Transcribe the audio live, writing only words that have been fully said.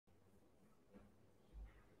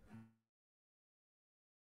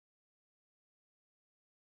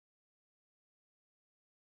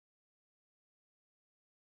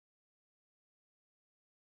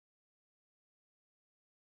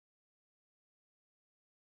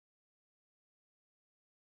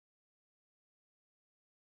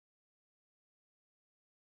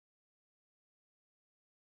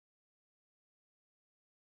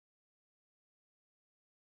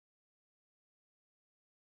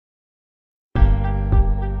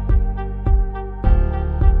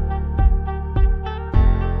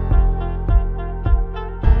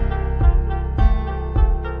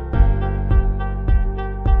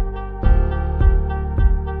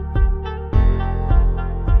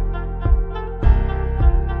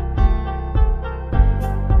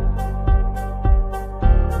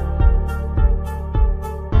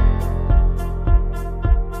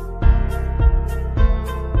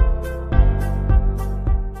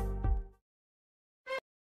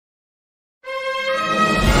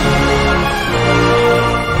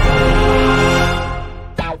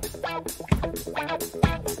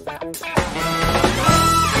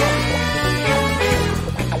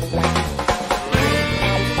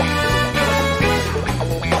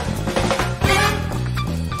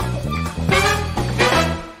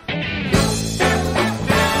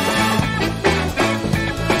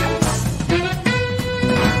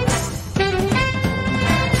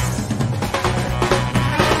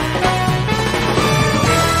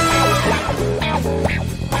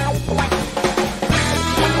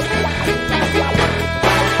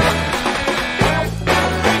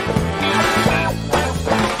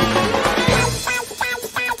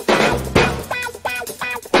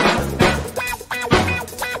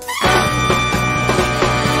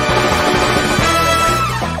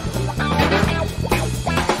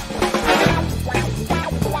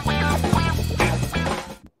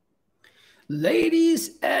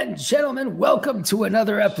Ladies and gentlemen, welcome to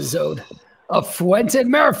another episode of Fuente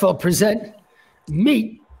and Meerapfel present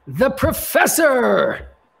Meet the Professor.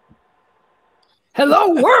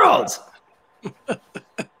 Hello, world!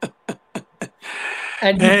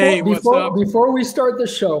 And before we start the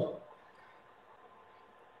show,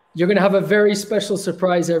 you're going to have a very special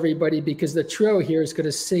surprise, everybody, because the trio here is going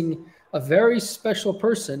to sing a very special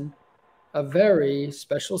person, a very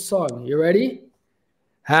special song. You ready?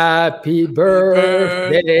 Happy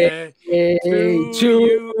birthday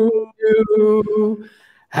to you.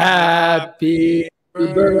 Happy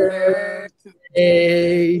birthday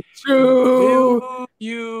to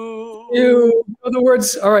you. You know the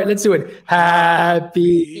words? All right, let's do it.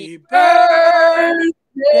 Happy birthday,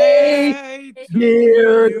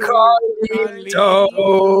 dear Carlito.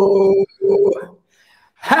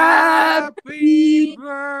 Happy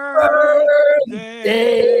birthday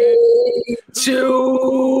to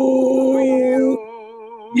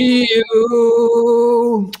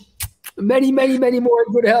you. Many, many, many more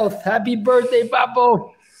in good health. Happy birthday,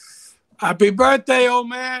 Papo. Happy birthday, old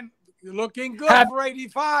man. You're looking good for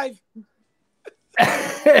 85.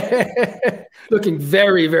 Looking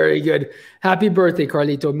very, very good. Happy birthday,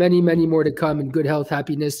 Carlito. Many, many more to come in good health,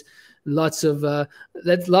 happiness. Lots of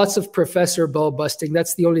professor ball busting.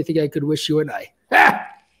 That's the only thing I could wish you and I.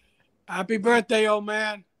 Happy birthday, old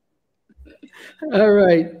man. All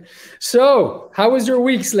right. So, how was your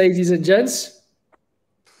weeks, ladies and gents?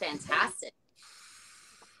 Fantastic.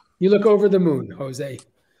 You look over the moon, Jose.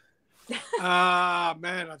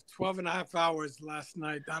 Man, 12 and a half hours last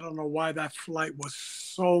night. I don't know why that flight was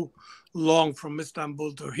so long from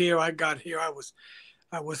Istanbul to here. I got here. I was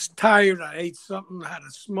tired. I ate something, had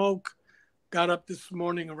a smoke, got up this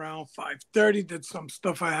morning around 5:30, did some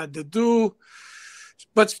stuff I had to do,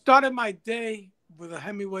 but started my day with a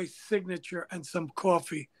Hemingway signature and some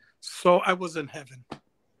coffee. So I was in heaven.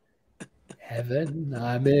 Heaven,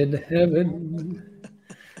 I'm in heaven.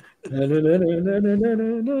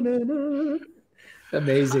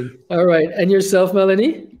 Amazing. All right. And yourself,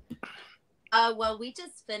 Melanie? Well, we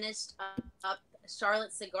just finished up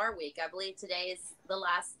Charlotte Cigar Week. I believe today is the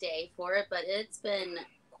last day for it, but it's been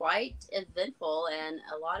quite eventful and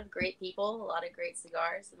a lot of great people, a lot of great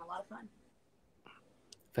cigars, and a lot of fun.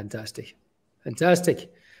 Fantastic.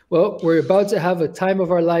 Fantastic. Well, we're about to have a time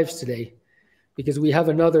of our lives today because we have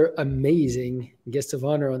another amazing guest of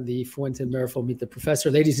honor on the Fuente and Meerapfel Meet the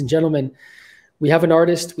Professor. Ladies and gentlemen, we have an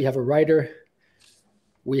artist, we have a writer,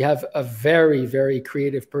 we have a very, very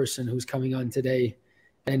creative person who's coming on today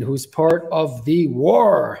and who's part of the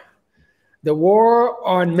war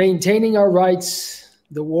on maintaining our rights,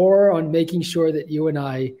 the war on making sure that you and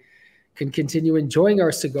I can continue enjoying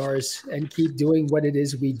our cigars and keep doing what it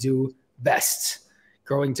is we do best,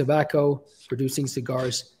 growing tobacco, producing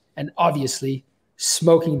cigars, and obviously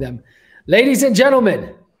smoking them. Ladies and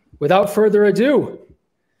gentlemen, without further ado,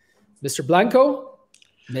 Mr. Blanco,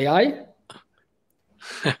 may I?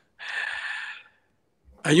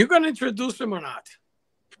 Are you going to introduce him or not?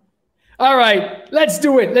 All right, let's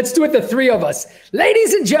do it. Let's do it, the three of us.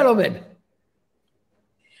 Ladies and gentlemen,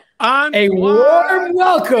 Antoine a warm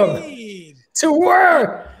welcome Reid. to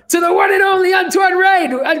the one and only Antoine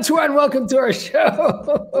Reid. Antoine, welcome to our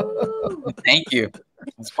show. Thank you.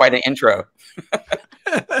 It's quite an intro.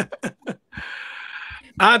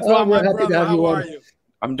 Antoine, my brother, how are you?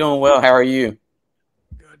 I'm doing well. How are you?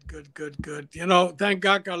 Good. You know, thank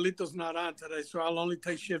God Carlito's not on today, so I'll only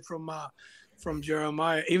take shit from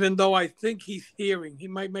Jeremiah. Even though I think he's hearing, he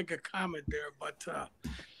might make a comment there, but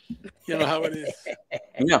you know how it is.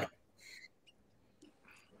 Yeah.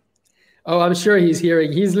 Oh, I'm sure he's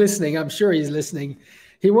hearing. He's listening. I'm sure he's listening.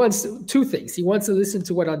 He wants two things. He wants to listen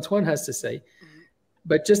to what Antoine has to say.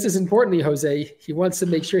 But just as importantly, Jose, he wants to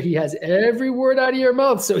make sure he has every word out of your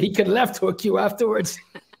mouth so he can left hook you afterwards.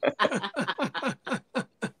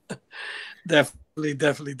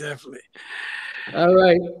 Definitely. All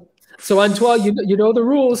right. So, Antoine, you know the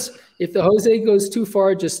rules. If the Jose goes too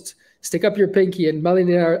far, just stick up your pinky, and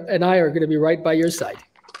Melanie and I are going to be right by your side.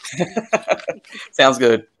 Sounds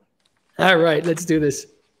good. All right, let's do this.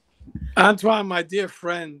 Antoine, my dear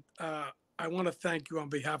friend, I want to thank you on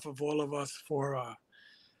behalf of all of us for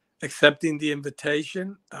accepting the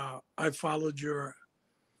invitation. I followed your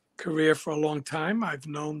career for a long time. I've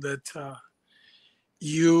known that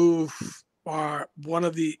you are one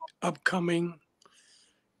of the upcoming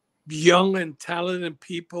young and talented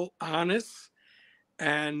people, honest,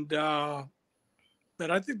 and that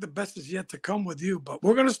I think the best is yet to come with you. But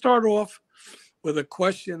we're going to start off with a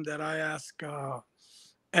question that I ask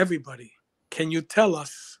everybody. Can you tell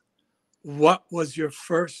us what was your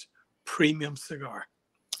first premium cigar?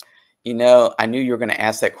 You know, I knew you were going to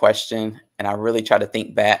ask that question, and I really tried to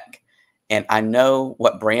think back. And I know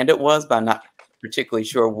what brand it was, but I'm not particularly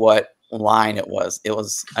sure what line it was. It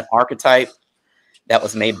was an archetype that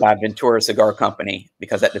was made by Ventura Cigar Company,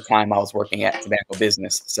 because at the time I was working at Tobacco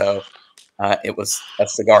Business. So it was a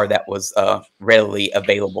cigar that was readily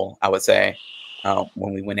available, I would say,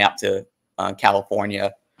 when we went out to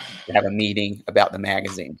California to have a meeting about the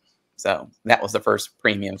magazine. So that was the first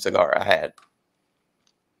premium cigar I had.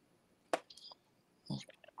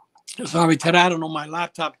 Sorry, Ted, I don't know. My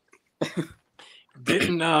laptop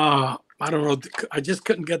didn't, I don't know. I just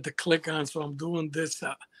couldn't get the click on, so I'm doing this.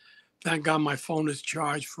 Thank God my phone is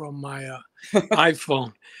charged from my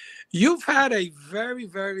iPhone. You've had a very,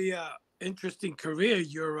 very interesting career.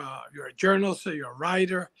 You're a journalist, you're a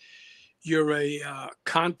writer, you're a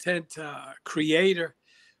content creator.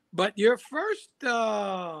 But your first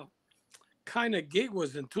kind of gig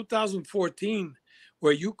was in 2014,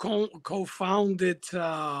 where you co-founded.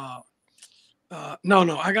 No,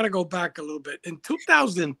 I got to go back a little bit. In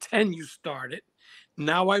 2010, you started.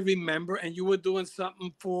 Now I remember, and you were doing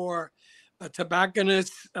something for a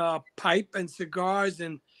tobacconist pipe and cigars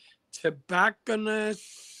and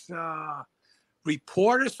tobacconist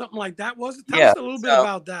reporter, something like that. Was it? Tell us a little bit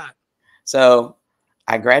about that. So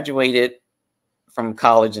I graduated from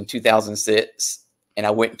college in 2006, and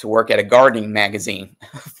I went to work at a gardening magazine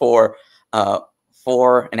for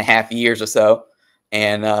 4.5 years or so.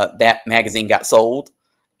 And that magazine got sold.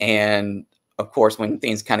 And of course, when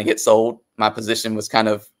things kind of get sold, my position was kind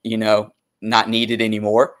of, not needed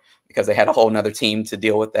anymore, because they had a whole nother team to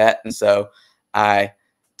deal with that. And so I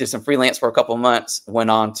did some freelance for a couple of months, went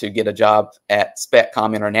on to get a job at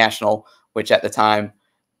Spectcom International, which at the time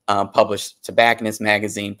published Tobacconist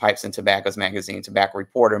Magazine, Pipes and Tobaccos Magazine, Tobacco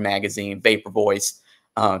Reporter Magazine, Vapor Voice,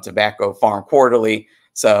 Tobacco Farm Quarterly.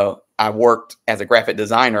 So I worked as a graphic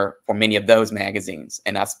designer for many of those magazines,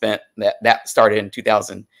 and I spent that started in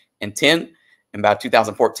 2010. And by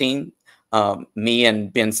 2014, me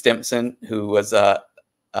and Ben Stimpson, who was the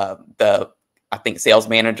I think sales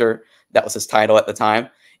manager, that was his title at the time,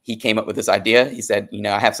 he came up with this idea. He said,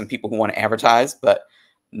 I have some people who want to advertise, but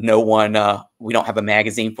no one, we don't have a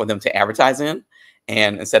magazine for them to advertise in.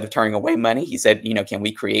 And instead of turning away money, he said, can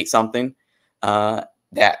we create something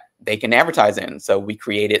that they can advertise in? So we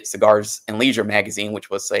created Cigars and Leisure magazine, which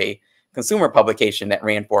was a consumer publication that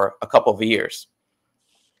ran for a couple of years.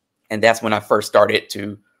 And that's when I first started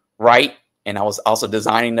to write. And I was also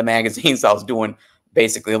designing the magazine. So I was doing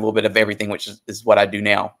basically a little bit of everything, which is what I do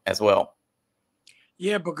now as well.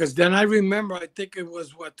 Yeah, because then I remember, I think it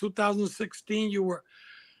was 2016, you were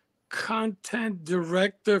content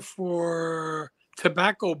director for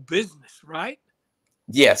Tobacco Business, right?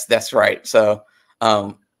 Yes, that's right. So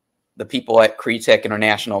the people at Creetech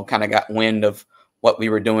International kind of got wind of what we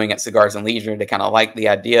were doing at Cigars and Leisure. They kind of liked the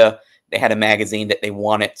idea. They had a magazine that they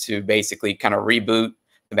wanted to basically kind of reboot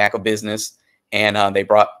Tobacco Business. And they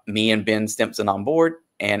brought me and Ben Stimpson on board.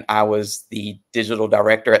 And I was the digital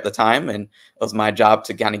director at the time. And it was my job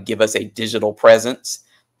to kind of give us a digital presence.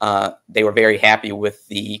 They were very happy with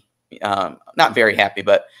the, not very happy,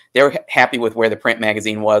 but they were happy with where the print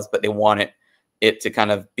magazine was, but they wanted it to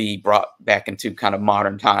kind of be brought back into kind of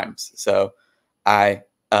modern times. So I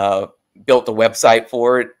built a website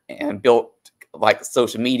for it and built like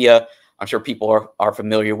social media. I'm sure people are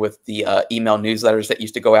familiar with the email newsletters that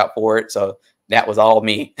used to go out for it. So that was all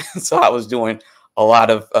me. So I was doing a lot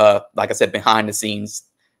of, like I said, behind the scenes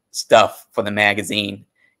stuff for the magazine.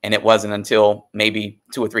 And it wasn't until maybe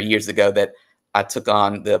 2 or 3 years ago that I took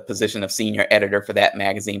on the position of senior editor for that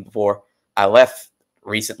magazine, before I left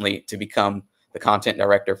recently to become the content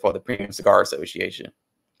director for the Premium Cigar Association.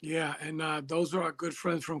 Yeah, and those are our good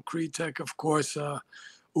friends from Creetech, of course,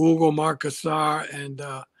 Hugo Marquesar and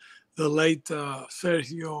the late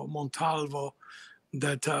Sergio Montalvo,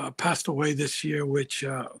 that passed away this year, which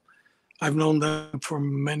I've known them for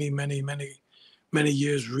many, many, many, many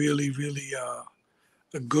years. Really, really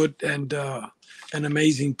good and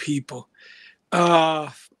amazing people.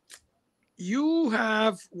 You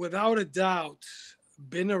have, without a doubt,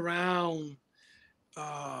 been around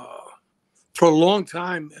for a long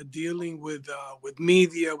time, dealing with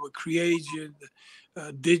media, with creation,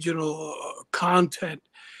 digital content.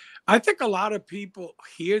 I think a lot of people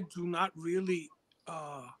here do not really,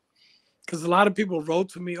 because a lot of people wrote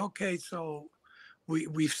to me, okay, so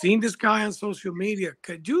we've seen this guy on social media.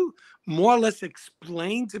 Could you more or less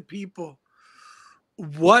explain to people,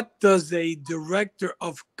 what does a director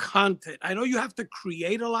of content? I know you have to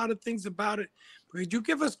create a lot of things about it, but could you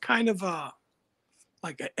give us kind of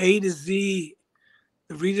like an A to Z,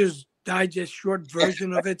 the Reader's Digest short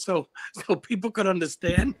version of it, so people could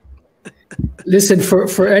understand? Listen,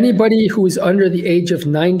 for anybody who is under the age of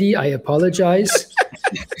 90, I apologize.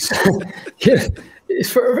 Yeah,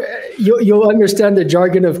 you'll understand the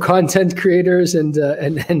jargon of content creators and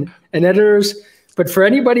editors. But for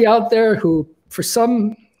anybody out there who, for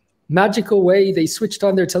some magical way, they switched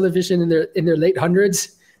on their television in their late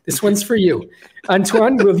hundreds, this one's for you.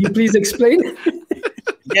 Antoine, will you please explain?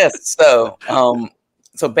 Yes. So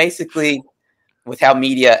basically, with how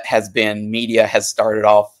media has started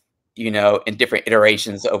off, in different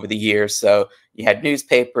iterations over the years. So you had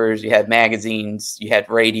newspapers, you had magazines, you had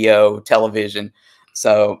radio, television.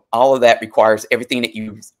 So all of that requires everything that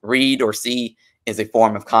you read or see is a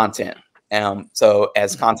form of content. So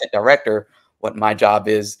as content director, what my job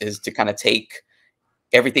is to kind of take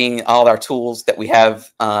everything, all our tools that we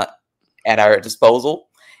have at our disposal,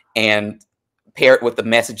 and pair it with the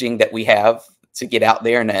messaging that we have to get out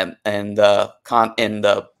there, and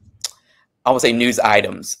I would say news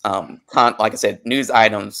items, like I said, news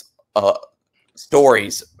items,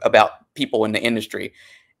 stories about people in the industry,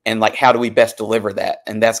 and like how do we best deliver that?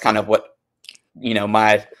 And that's kind of what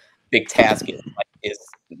my big task is. Is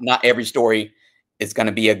not every story is going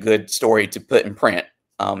to be a good story to put in print.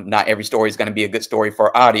 Not every story is going to be a good story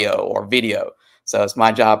for audio or video. So it's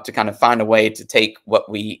my job to kind of find a way to take what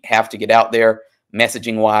we have to get out there,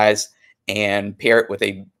 messaging wise, and pair it with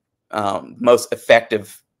a most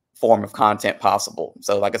effective form of content possible.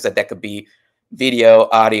 So like I said, that could be video,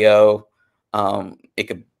 audio, it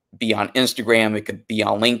could be on Instagram, it could be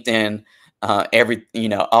on LinkedIn.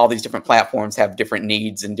 All these different platforms have different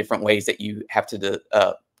needs and different ways that you have to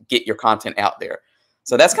get your content out there.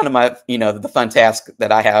 So that's kind of my, the fun task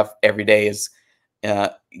that I have every day is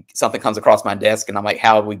something comes across my desk and I'm like,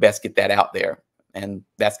 how do we best get that out there? And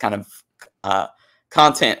that's kind of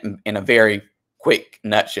content in a very quick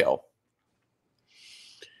nutshell.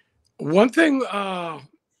 One thing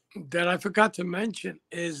that I forgot to mention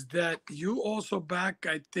is that you also back,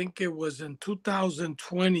 I think it was in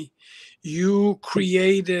 2020, you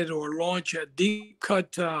created or launched a Deep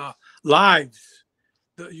Cut Lives.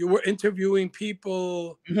 You were interviewing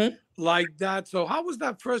people like that. So how was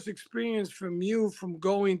that first experience from you, from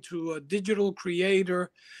going to a digital creator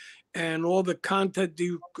and all the content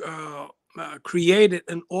you created,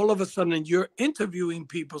 and all of a sudden you're interviewing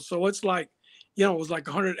people? So it's like, it was like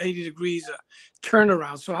 180 degrees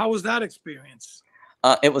turnaround. So how was that experience?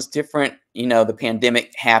 It was different. The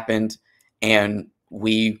pandemic happened and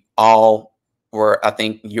we all were, I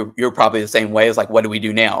think you're probably the same way. It's like, what do we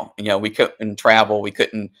do now? We couldn't travel. We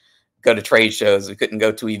couldn't go to trade shows. We couldn't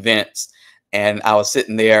go to events. And I was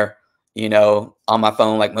sitting there, on my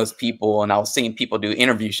phone like most people. And I was seeing people do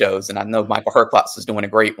interview shows. And I know Michael Herklotz was doing a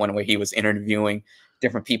great one where he was interviewing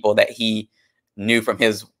different people that he knew from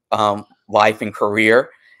his life and career.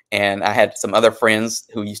 And I had some other friends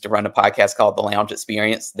who used to run a podcast called The Lounge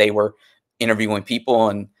Experience. They were interviewing people,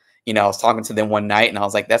 and I was talking to them one night and I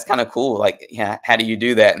was like, that's kind of cool. Like, yeah, how do you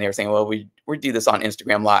do that? And they were saying, well, we do this on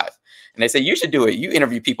Instagram Live. And they said, you should do it. You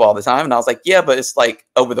interview people all the time. And I was like, yeah, but it's like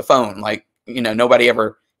over the phone. Like, nobody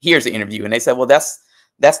ever hears the interview. And they said, well, that's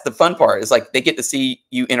the fun part. It's like they get to see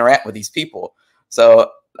you interact with these people. So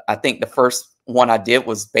I think the first one I did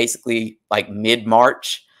was basically like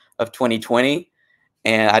mid-March of 2020.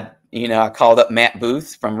 And I called up Matt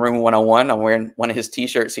Booth from Room 101. I'm wearing one of his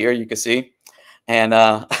t-shirts here, you can see. And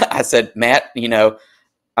I said, Matt,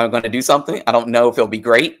 I'm going to do something. I don't know if it'll be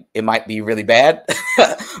great. It might be really bad,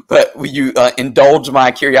 but will you indulge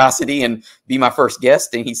my curiosity and be my first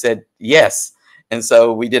guest? And he said, yes. And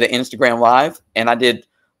so we did an Instagram Live, and I did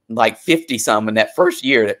like 50 some in that first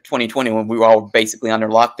year, 2020, when we were all basically under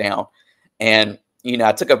lockdown. And,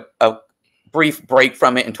 I took a brief break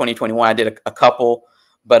from it in 2021. I did a couple,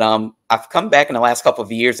 but I've come back in the last couple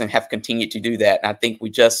of years and have continued to do that. And I think we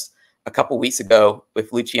just a couple of weeks ago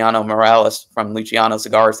with Luciano Morales from Luciano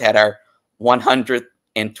Cigars had our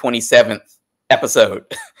 127th episode.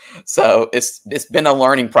 So it's been a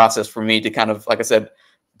learning process for me to kind of, like I said,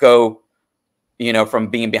 go, from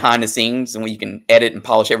being behind the scenes and when you can edit and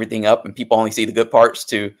polish everything up and people only see the good parts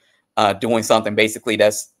to doing something basically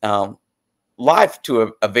that's live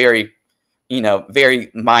to a very, very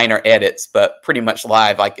minor edits, but pretty much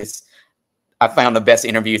live. Like I found the best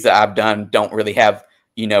interviews that I've done don't really have,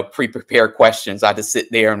 pre-prepared questions. I just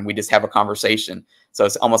sit there and we just have a conversation. So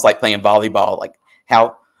it's almost like playing volleyball. Like,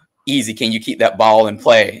 how easy can you keep that ball in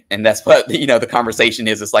play? And that's what, the conversation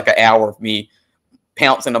is. It's like an hour of me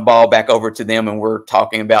pouncing the ball back over to them, and we're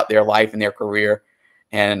talking about their life and their career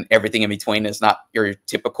and everything in between. Is not your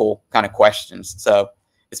typical kind of questions. So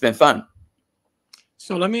it's been fun.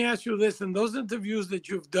 So let me ask you this: in those interviews that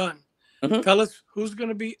you've done, tell us who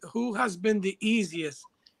has been the easiest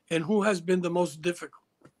and who has been the most difficult?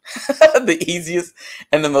 The easiest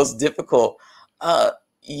and the most difficult.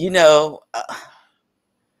 You know,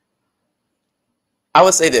 I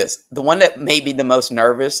would say this. The one that made me the most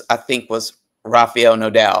nervous, I think, was Rafael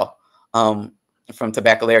Nadal, from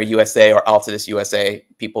Tabacalera USA or Altadis USA.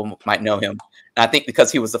 People might know him. And I think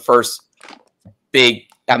because he was the first big,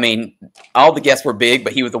 I mean, all the guests were big,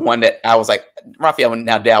 but he was the one that I was like, Rafael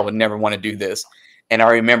Nadal would never want to do this. And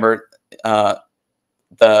I remember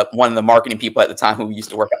one of the marketing people at the time who used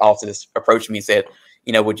to work at Altadis approached me and said,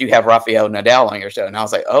 you know, would you have Rafael Nadal on your show? And I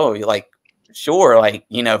was like, oh, like, sure. Like,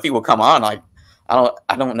 you know, if he would come on, like,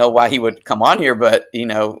 I don't know why he would come on here, but, you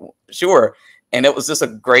know, sure. And it was just a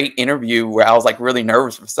great interview where I was like really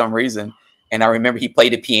nervous for some reason. And I remember he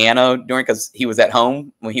played the piano because he was at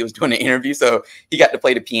home when he was doing the interview. So he got to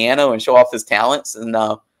play the piano and show off his talents. And,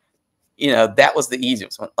 you know, that was the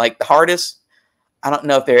easiest one. Like the hardest, I don't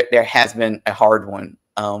know if there has been a hard one.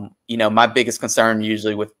 You know, my biggest concern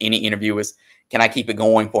usually with any interview is, can I keep it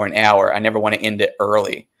going for an hour? I never want to end it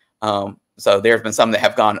early. So there's been some that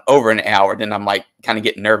have gone over an hour. Then I'm like kind of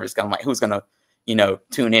getting nervous. I'm like, who's going to, you know,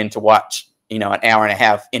 tune in to watch, you know, an hour and a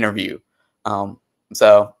half interview?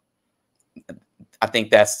 So I think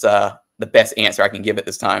that's the best answer I can give at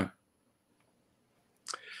this time.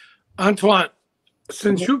 Antoine,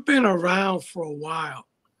 since you've been around for a while,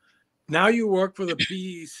 now you work for the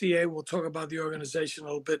PCA. We'll talk about the organization a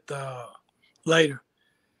little bit later.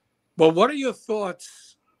 But what are your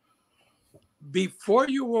thoughts before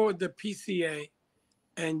you were with the PCA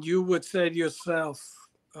and you would say to yourself,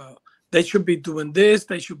 they should be doing this,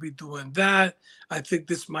 they should be doing that, I think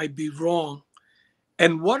this might be wrong.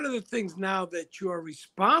 And what are the things now that you are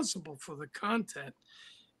responsible for the content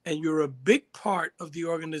and you're a big part of the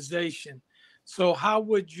organization? So how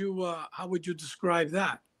would you describe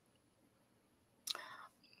that?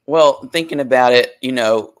 Well, thinking about it, you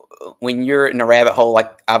know, when you're in a rabbit hole,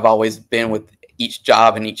 like I've always been with each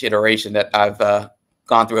job and each iteration that I've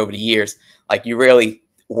gone through over the years, like you really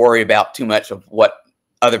worry about too much of what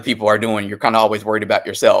other people are doing. You're kind of always worried about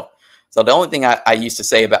yourself. So the only thing I used to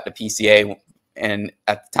say about the PCA, and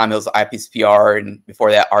at the time it was IPCPR and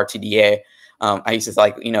before that RTDA, I used to say,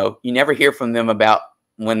 like, you know, you never hear from them about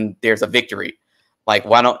when there's a victory. Like,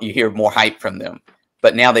 why don't you hear more hype from them?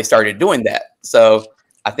 But now they started doing that. So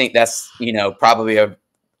I think that's, you know, probably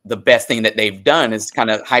the best thing that they've done is kind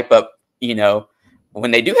of hype up, you know,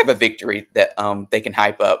 when they do have a victory that they can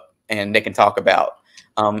hype up and they can talk about.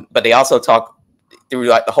 But they also talk through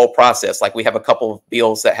like the whole process. Like we have a couple of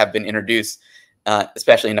bills that have been introduced,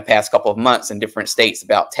 especially in the past couple of months in different states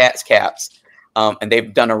about tax caps. And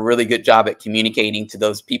they've done a really good job at communicating to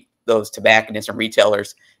those people, those tobacconists and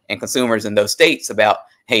retailers and consumers in those states about,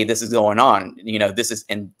 hey, this is going on, you know, this is,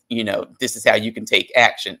 and, you know, this is how you can take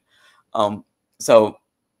action. So,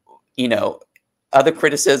 you know, other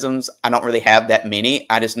criticisms, I don't really have that many.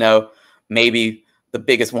 I just know maybe the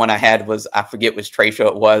biggest one I had was, I forget which trade show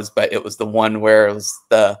it was, but it was the one where it was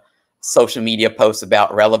the social media posts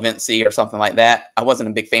about relevancy or something like that. I wasn't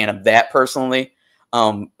a big fan of that personally.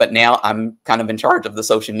 But now I'm kind of in charge of the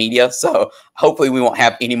social media. So hopefully we won't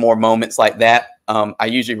have any more moments like that. I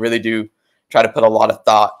usually really do try to put a lot of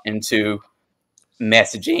thought into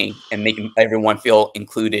messaging and making everyone feel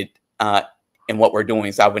included in what we're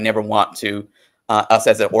doing. So I would never want to, us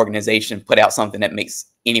as an organization, put out something that makes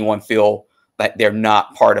anyone feel like they're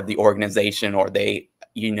not part of the organization, or they,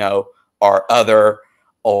 you know, are other,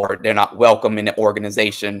 or they're not welcome in the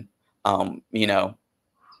organization, you know.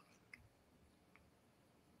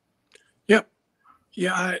 Yep.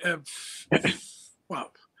 Yeah.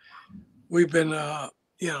 Well, we've been,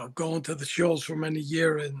 you know, going to the shows for many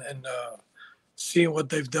years and seeing what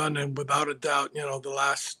they've done. And without a doubt, you know, the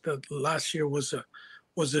last year was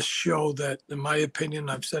a show that, in my opinion,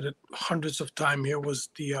 I've said it hundreds of times here, was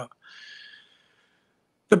the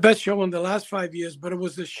best show in the last 5 years. But it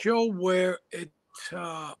was a show where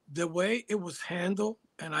the way it was handled,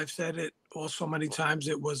 and I've said it also many times,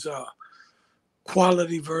 it was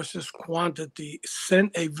quality versus quantity,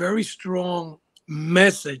 sent a very strong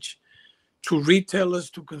message to retailers,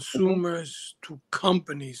 to consumers, to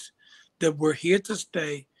companies, that we're here to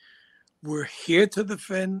stay. We're here to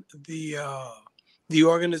defend the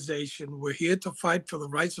organization. We're here to fight for the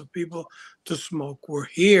rights of people to smoke. We're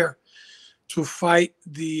here to fight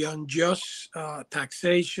the unjust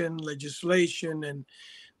taxation legislation and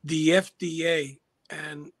the FDA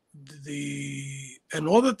and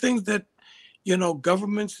all the things that, you know,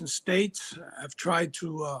 governments and states have tried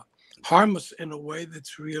to harm us in a way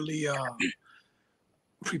that's really,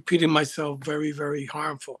 repeating myself, very, very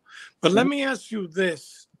harmful. But let me ask you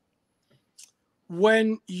this.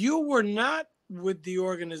 When you were not with the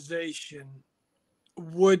organization,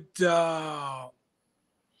 would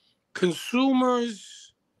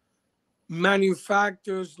consumers,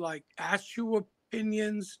 manufacturers like ask you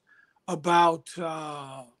opinions about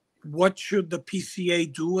what should the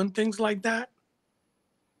PCA do and things like that?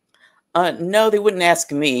 No, they wouldn't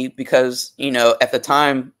ask me because, you know, at the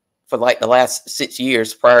time for like the last 6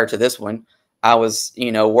 years prior to this one, I was,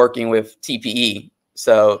 you know, working with TPE.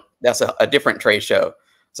 So that's a different trade show.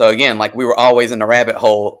 So again, like we were always in the rabbit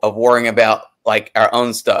hole of worrying about like our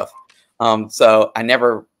own stuff. So I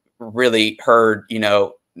never really heard, you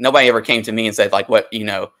know, nobody ever came to me and said like, what, you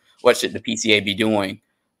know, what should the PCA be doing?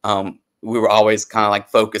 We were always kind of like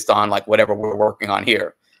focused on like whatever we're working on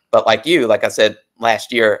here. But like you, like I said,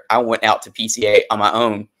 last year, I went out to PCA on my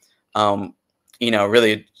own, you know,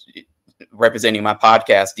 really representing my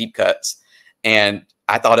podcast, Deep Cuts. And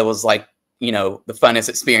I thought it was like, you know, the funnest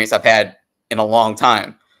experience I've had in a long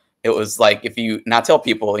time. It was like, and I tell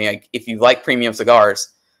people, you know, if you like premium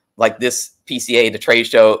cigars, like this PCA, the trade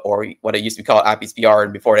show, or what it used to be called IPCPR,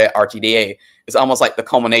 and before that RTDA, is almost like the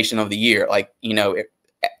culmination of the year. Like, you know,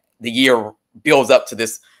 the year builds up to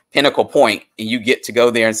this pinnacle point, and you get to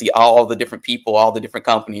go there and see all the different people, all the different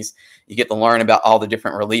companies. You get to learn about all the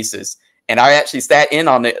different releases. And I actually sat in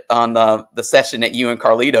on the session that you and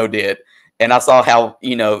Carlito did, and I saw how,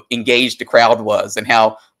 you know, engaged the crowd was, and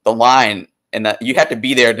how the line, and you had to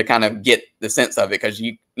be there to kind of get the sense of it, because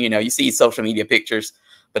you know, you see social media pictures,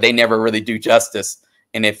 but they never really do justice.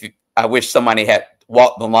 And I wish somebody had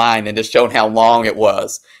walked the line and just shown how long it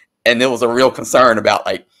was. And there was a real concern about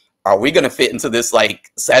like, are we going to fit into this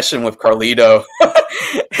like session with Carlito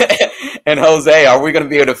and Jose? Are we going to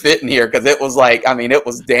be able to fit in here? Because it was like, I mean, it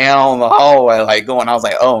was down the hallway, like going. I was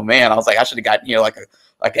like, oh man, I was like, I should have gotten here like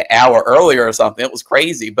an hour earlier or something. It was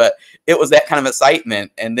crazy, but it was that kind of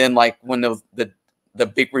excitement. And then like when the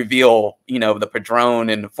big reveal, you know, the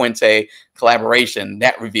Padron and the Fuente collaboration,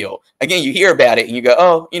 that reveal, again, you hear about it and you go,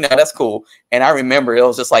 oh, you know, that's cool. And I remember it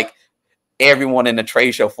was just like everyone in the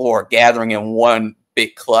trade show floor gathering in one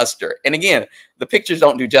big cluster. And again, the pictures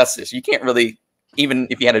don't do justice. You can't really, even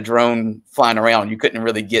if you had a drone flying around, you couldn't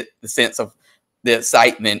really get the sense of the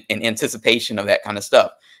excitement and anticipation of that kind of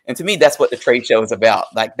stuff. And to me, that's what the trade show is about.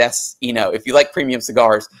 Like that's, you know, if you like premium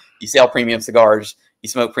cigars, you sell premium cigars, you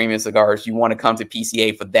smoke premium cigars, you want to come to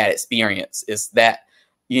PCA for that experience. It's that,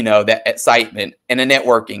 you know, that excitement and the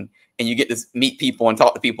networking, and you get to meet people and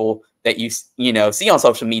talk to people that you know, see on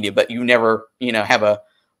social media, but you never, you know, have a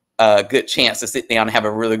good chance to sit down and have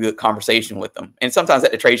a really good conversation with them. And sometimes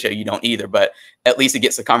at the trade show, you don't either, but at least it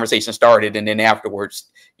gets the conversation started. And then afterwards,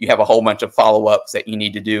 you have a whole bunch of follow-ups that you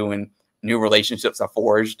need to do, and new relationships are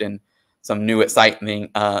forged, and some new exciting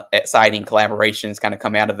collaborations kind of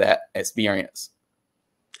come out of that experience.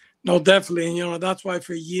 No, definitely. And, you know, that's why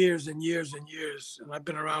for years and years and years, and I've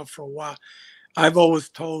been around for a while, I've always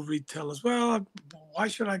told retailers, well, why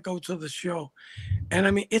should I go to the show? And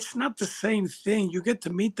I mean, it's not the same thing. You get to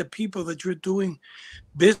meet the people that you're doing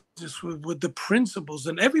business with the principals,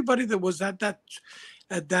 and everybody that was at that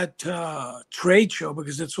trade show,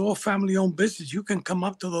 because it's all family-owned business. You can come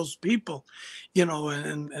up to those people, you know,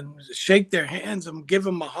 and shake their hands and give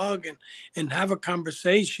them a hug and have a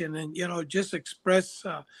conversation, and, you know, just express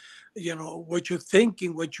you know, what you're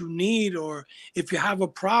thinking, what you need, or if you have a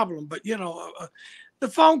problem. But, you know, the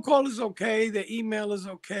phone call is okay, the email is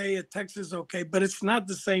okay, a text is okay, but it's not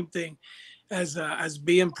the same thing as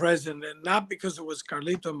being present. And not because it was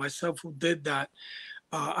Carlito and myself who did that.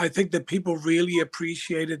 I think that people really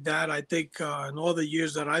appreciated that. I think in all the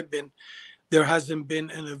years that I've been, there hasn't been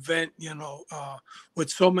an event, you know, with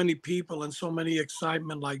so many people and so many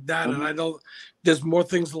excitement like that. Mm-hmm. And I know there's more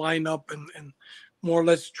things lined up, and more or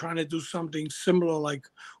less trying to do something similar like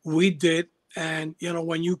we did. And, you know,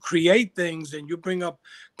 when you create things and you bring up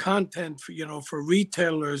content for, you know, for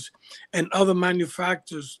retailers and other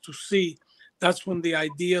manufacturers to see, that's when the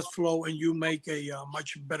ideas flow and you make a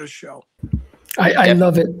much better show. I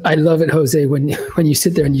love it. I love it, Jose, when you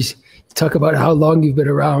sit there and you talk about how long you've been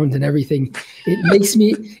around and everything. It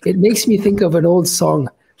makes me think of an old song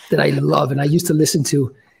that I love and I used to listen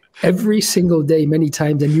to every single day, many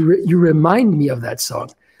times, and you remind me of that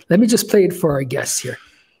song. Let me just play it for our guests here.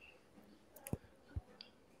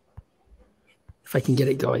 If I can get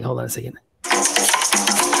it going. Hold on a second.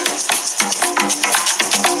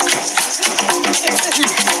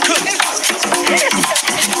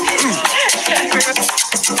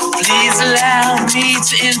 Please allow me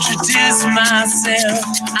to introduce myself.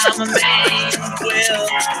 I'm a man with a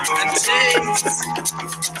taste.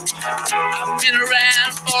 I've been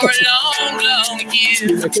around for a long, long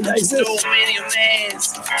year. So many a man's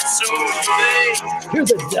so big. You're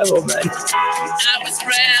the devil, man. I was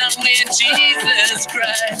around when Jesus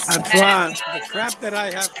Christ. Antoine, the crap that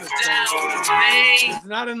I have to say, there's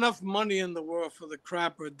not enough money in the world for the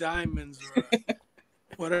crap or diamonds or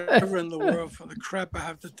whatever in the world for the crap I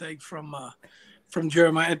have to take from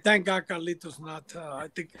Jeremiah. And thank God Carlitos not. I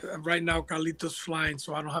think right now Carlitos flying,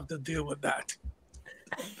 so I don't have to deal with that.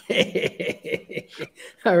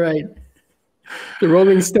 All right. The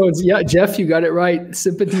Rolling Stones. Yeah, Jeff, you got it right.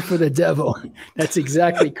 Sympathy for the devil. That's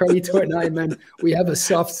exactly. Carlito and I, man, we have a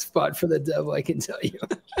soft spot for the devil, I can tell you.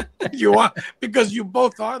 You are, because you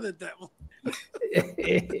both are the devil.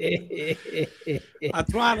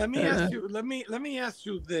 Antoine, let me ask you. Let me ask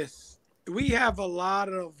you this. We have a lot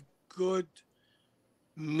of good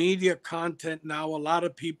media content now. A lot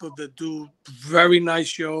of people that do very nice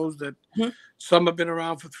shows that some have been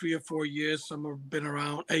around for 3 or 4 years. Some have been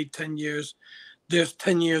around 8, 10 years. There's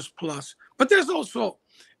 10 years plus. But there's also,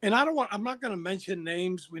 and I'm not going to mention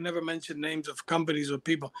names. We never mention names of companies or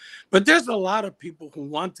people. But there's a lot of people who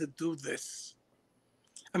want to do this.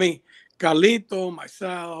 I mean, Carlito,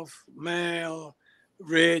 myself, Mel,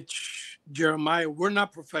 Rich, Jeremiah, we're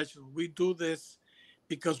not professionals. We do this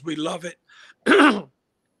because we love it. And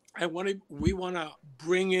we want to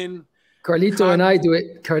bring in Carlito and I do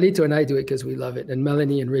it. Carlito and I do it because we love it, and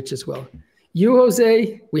Melanie and Rich as well. You,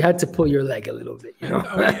 Jose, we had to pull your leg a little bit, you know.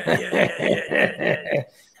 Oh, yeah.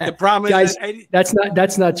 The problem guys, is that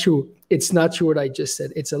that's not true. It's not true what I just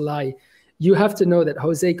said. It's a lie. You have to know that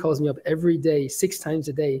Jose calls me up every day, 6 times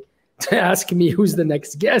a day, to ask me who's the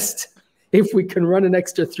next guest, if we can run an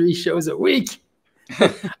extra 3 shows a week.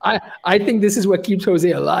 I think this is what keeps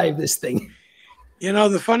Jose alive. This thing. You know,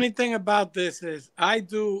 the funny thing about this is I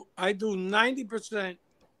do 90%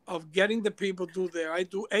 of getting the people to there. I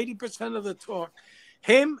do 80% of the talk.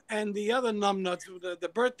 Him and the other numbnuts, the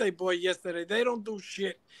birthday boy yesterday, they don't do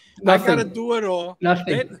shit. Nothing. I gotta do it all.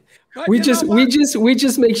 Nothing. We just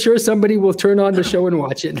make sure somebody will turn on the show and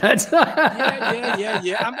watch it. That's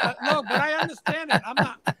yeah. No, but I understand it.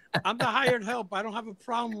 I'm the hired help. I don't have a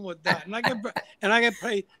problem with that, and I get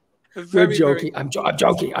paid. You're joking. I'm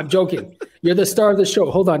joking. You're the star of the show.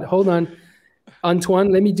 Hold on.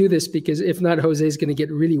 Antoine, let me do this because if not, Jose is going to get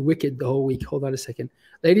really wicked the whole week. Hold on a second.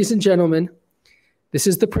 Ladies and gentlemen, this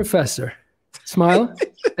is the professor. Smile.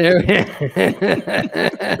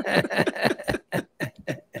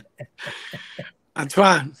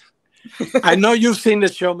 Antoine, I know you've seen the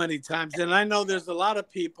show many times, and I know there's a lot of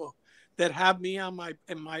people that have me on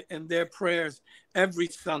in their prayers every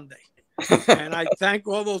Sunday. And I thank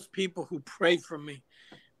all those people who pray for me,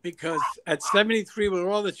 because at 73, with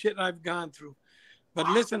all the shit I've gone through. But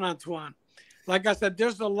listen, Antoine, like I said,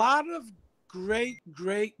 there's a lot of great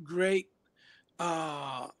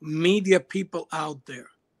media people out there.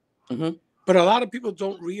 But a lot of people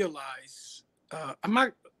don't realize,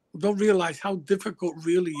 don't realize how difficult it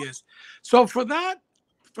really is. So for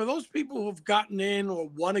those people who've gotten in or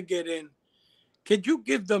want to get in, could you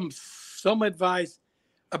give them some advice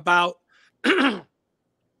about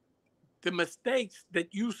the mistakes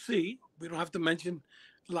that you see? We don't have to mention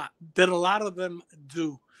a lot, that a lot of them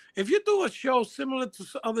do. If you do a show similar to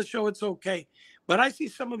other show, it's okay. But I see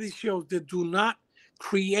some of these shows that do not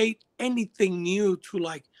create anything new to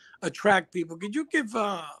like attract people. Could you give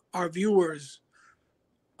our viewers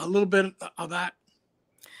a little bit of that?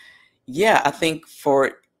 Yeah, I think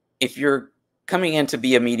if you're coming in to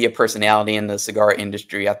be a media personality in the cigar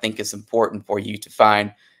industry, I think it's important for you to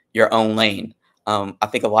find your own lane. I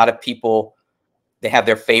think a lot of people, they have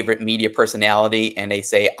their favorite media personality and they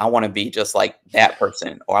say, I want to be just like that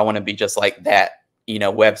person, or I want to be just like that,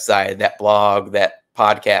 website, that blog, that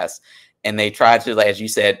podcast. And they try to, as you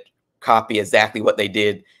said, copy exactly what they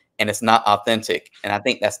did, and it's not authentic. And I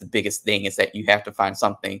think that's the biggest thing, is that you have to find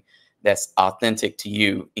something that's authentic to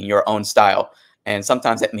you in your own style. And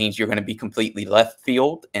sometimes that means you're going to be completely left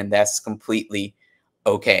field, and that's completely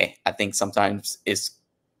okay. I think sometimes it's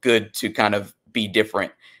good to kind of be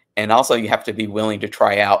different. And also you have to be willing to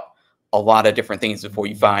try out a lot of different things before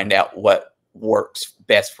you find out what works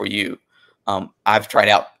best for you. I've tried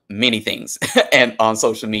out many things and on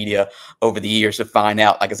social media over the years to find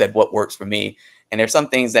out, like I said, what works for me. And there's some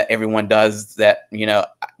things that everyone does that,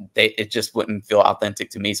 it just wouldn't feel authentic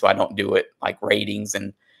to me. So I don't do it, like ratings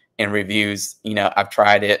and reviews. I've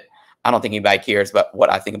tried it. I don't think anybody cares about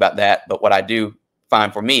what I think about that. But what I do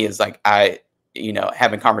find for me is like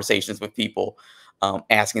having conversations with people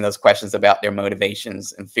asking those questions about their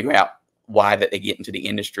motivations and figuring out why that they get into the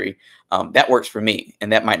industry. That works for me,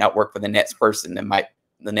 and that might not work for the next person.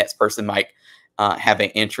 The next person might have an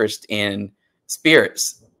interest in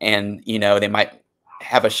spirits, and they might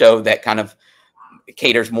have a show that kind of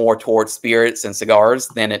caters more towards spirits and cigars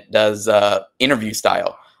than it does interview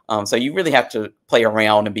style. So you really have to play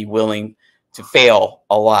around and be willing to fail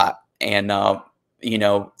a lot, and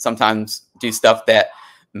sometimes do stuff that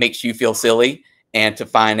makes you feel silly, and to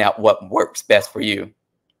find out what works best for you.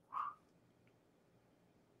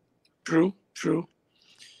 True.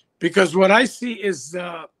 Because what I see is,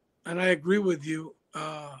 and I agree with you,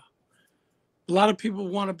 a lot of people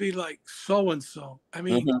want to be like so-and-so. I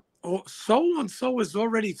mean, so-and-so is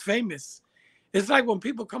already famous. It's like when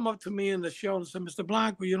people come up to me in the show and say, Mr.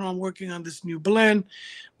 Blanco, I'm working on this new blend.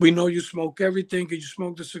 We know you smoke everything. Could you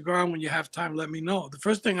smoke the cigar? When you have time, let me know. The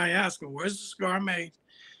first thing I ask them, where's the cigar made?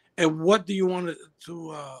 And what do you want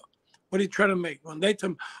to what are you trying to make? When they tell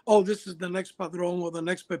me, oh, this is the next Padron or the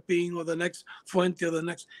next Pepin or the next Fuente or the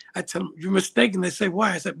next, I tell them, you're mistaken. They say,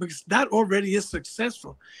 why? I said, because that already is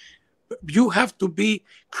successful. You have to be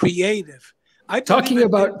creative. Talking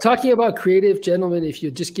about creative, gentlemen, if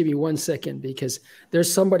you just give me 1 second, because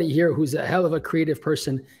there's somebody here who's a hell of a creative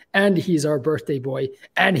person, and he's our birthday boy,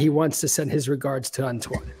 and he wants to send his regards to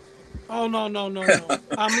Antoine. Oh, no.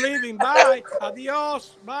 I'm leaving. Bye.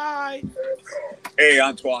 Adios. Bye. Hey,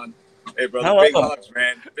 Antoine. Hey, brother. Hello. Big hugs,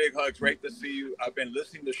 man. Big hugs. Great to see you. I've been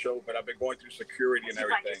listening to the show, but I've been going through security and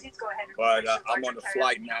everything. But I'm on the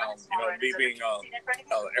flight now, leaving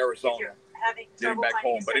Arizona, getting back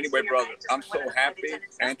home. But anyway, brother, I'm so happy,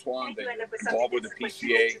 Antoine, that you're involved with the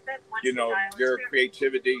PCA. Your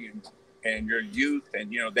creativity and your youth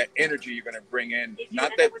and, that energy you're going to bring in.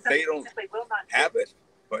 Not that they don't have it,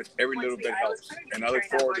 but every little bit helps. And I look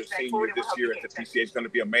forward to seeing you this year at the PCA. It's going to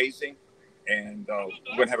be amazing. And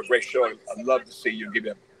we're going to have a great show. I'd love to see you. Give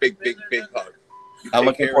you a big hug. I'm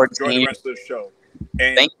looking forward to enjoy seeing the rest of the show.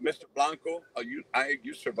 And Mr. Blanco,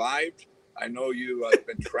 you survived. I know you have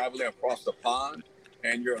been traveling across the pond,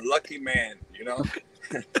 and you're a lucky man.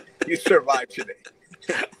 You survived today.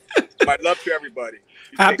 My love to everybody.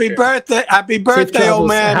 Happy birthday, old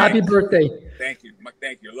man. Happy birthday. Thank you.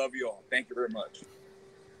 Love you all. Thank you very much.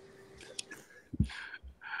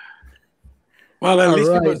 Well,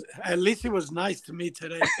 at least he was nice to me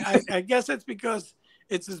today. I guess it's because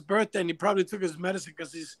it's his birthday and he probably took his medicine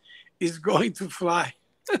because he's going to fly.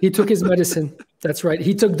 He took his medicine. That's right.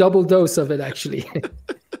 He took double dose of it, actually.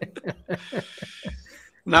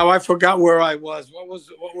 Now I forgot where I was. What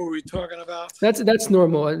were we talking about? That's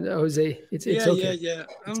normal, Jose. It's okay. Yeah.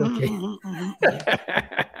 It's okay.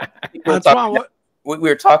 We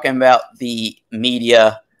were talking about the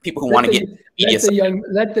media. People who want to get media.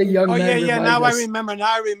 Let the young man. Yeah. Now I remember.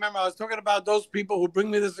 I was talking about those people who bring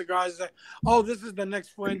me the cigars. Say, oh, this is the next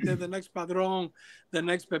Fuente, the next Padron, the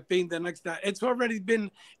next Pepin, the next that. It's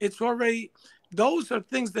already. Those are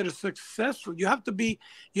things that are successful. You have to be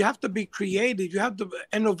creative. You have to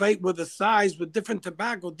innovate with the size, with different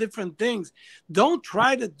tobacco, different things. Don't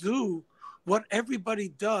try to do what everybody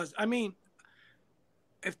does. I mean,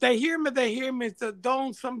 if they hear me, they hear me.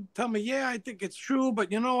 Don't some tell me, yeah, I think it's true,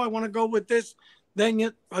 but I want to go with this.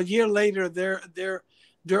 Then a year later, they're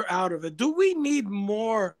out of it. Do we need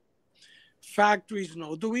more factories?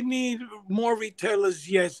 No. Do we need more retailers?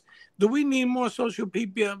 Yes. Do we need more social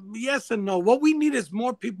people? Yes and no. What we need is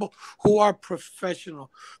more people who are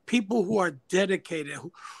professional, people who are dedicated,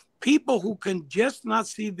 people who can just not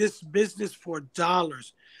see this business for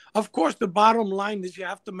dollars. Of course, the bottom line is you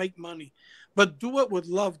have to make money. But do it with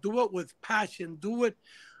love, do it with passion, do it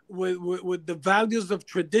with the values of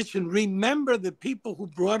tradition. Remember the people who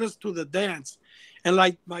brought us to the dance. And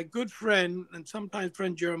like my good friend, and sometimes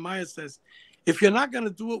friend Jeremiah says, if you're not going to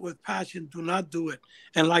do it with passion, do not do it.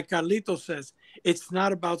 And like Carlito says, it's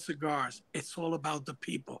not about cigars. It's all about the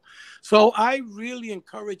people. So I really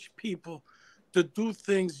encourage people to do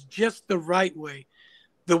things just the right way.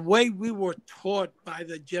 The way we were taught by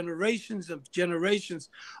the generations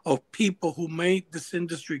of people who made this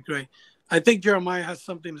industry great. I think Jeremiah has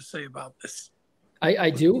something to say about this.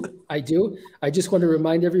 I do. I just want to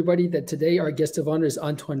remind everybody that today our guest of honor is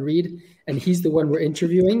Antoine Reid, and he's the one we're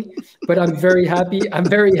interviewing. But I'm very happy. I'm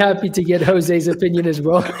very happy to get Jose's opinion as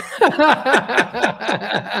well.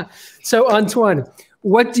 So, Antoine,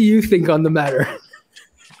 what do you think on the matter?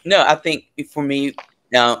 No, I think for me,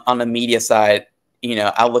 on the media side,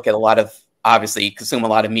 I look at obviously consume a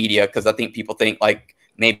lot of media, because I think people think like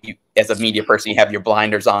maybe as a media person, you have your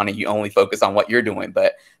blinders on and you only focus on what you're doing.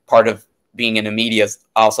 But part of being in the media is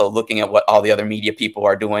also looking at what all the other media people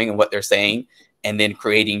are doing and what they're saying, and then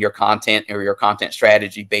creating your content or your content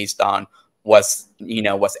strategy based on what's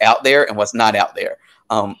out there and what's not out there.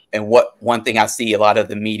 And one thing I see a lot of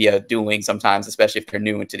the media doing sometimes, especially if they're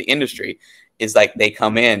new into the industry, is like they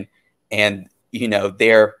come in and,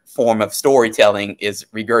 their form of storytelling is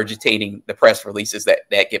regurgitating the press releases that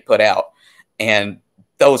get put out. And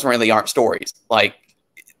those really aren't stories. Like,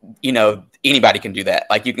 anybody can do that.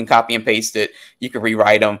 Like, you can copy and paste it. You can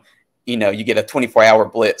rewrite them. You get a 24-hour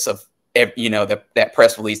blitz of, that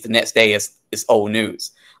press release the next day is old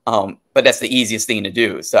news. But that's the easiest thing to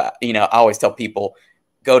do. So, I always tell people,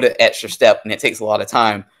 go to extra step, and it takes a lot of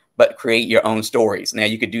time, but create your own stories. Now,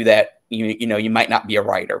 you could do that. You might not be a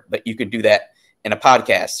writer, but you can do that in a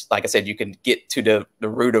podcast. Like I said, you can get to the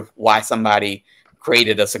root of why somebody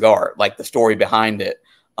created a cigar, like the story behind it.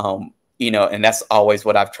 And that's always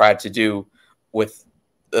what I've tried to do with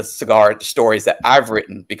the cigar stories that I've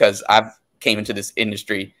written, because I've came into this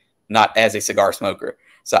industry not as a cigar smoker.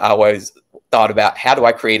 So I always thought about, how do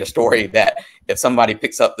I create a story that if somebody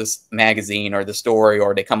picks up this magazine or the story,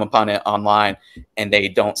 or they come upon it online and they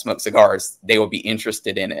don't smoke cigars, they will be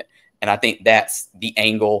interested in it. And I think that's the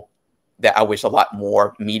angle that I wish a lot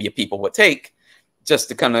more media people would take, just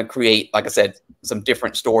to kind of create, like I said, some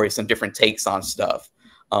different stories, some different takes on stuff.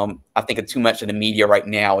 I think too much of the media right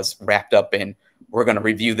now is wrapped up in, we're going to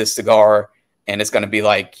review this cigar, and it's going to be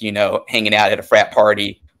like, hanging out at a frat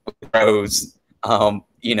party with bros,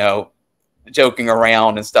 joking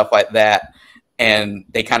around and stuff like that. And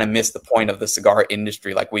they kind of miss the point of the cigar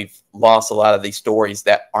industry. Like, we've lost a lot of these stories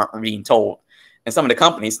that aren't being told. And some of the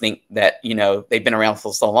companies think that, they've been around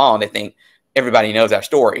for so long, they think everybody knows our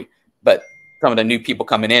story. But some of the new people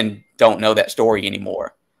coming in don't know that story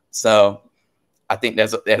anymore. So I think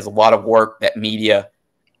there's a lot of work that media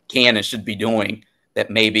can and should be doing that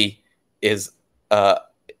maybe is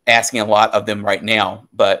asking a lot of them right now.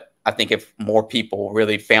 But I think if more people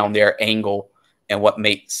really found their angle and what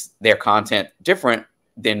makes their content different,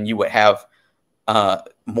 then you would have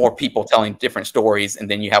more people telling different stories. And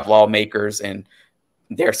then you have lawmakers and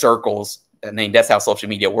their circles. I mean, that's how social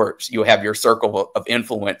media works. You have your circle of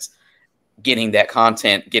influence getting that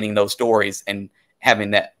content, getting those stories, and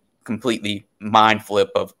having that completely mind flip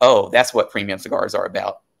of, oh, that's what premium cigars are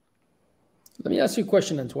about. Let me ask you a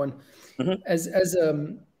question, Antoine. Mm-hmm.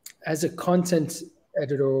 As a content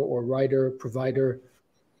editor or writer, provider,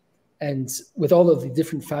 and with all of the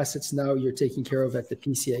different facets now you're taking care of at the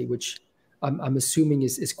PCA, which I'm assuming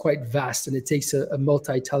is quite vast, and it takes a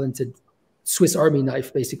multi-talented Swiss Army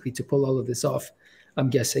knife basically to pull all of this off, I'm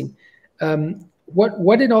guessing.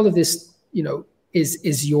 What in all of this,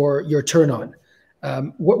 is your turn on?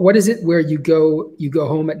 What is it where you go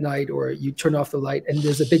home at night, or you turn off the light and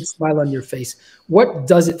there's a big smile on your face? What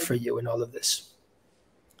does it for you in all of this?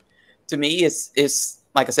 To me, it's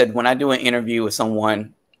like I said, when I do an interview with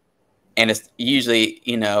someone, and it's usually,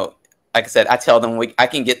 like I said, I tell them I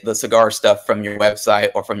can get the cigar stuff from your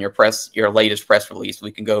website or from your latest press release.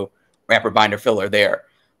 We can go wrapper, binder, filler there.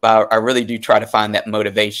 But I really do try to find that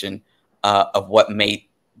motivation of what made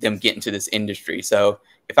them get into this industry. So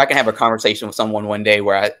if I can have a conversation with someone one day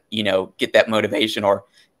where I, get that motivation, or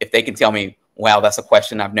if they can tell me, wow, that's a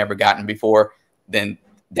question I've never gotten before, then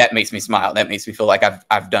that makes me smile. That makes me feel like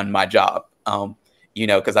I've done my job.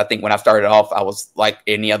 Because I think when I started off, I was like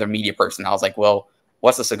any other media person. I was like, well,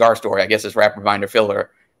 what's a cigar story? I guess it's wrapper, binder,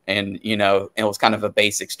 filler. And, it was kind of a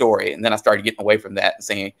basic story. And then I started getting away from that and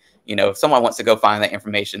saying, if someone wants to go find that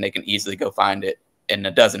information, they can easily go find it in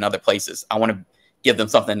a dozen other places. I want to give them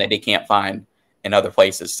something that they can't find in other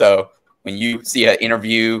places. So when you see an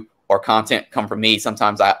interview or content come from me,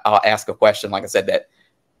 sometimes I'll ask a question, like I said, that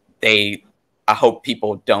I hope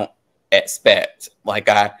people don't expect. Like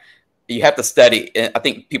you have to study. I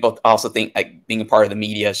think people also think like being a part of the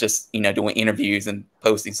media is just, doing interviews and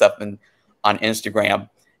posting stuff on Instagram.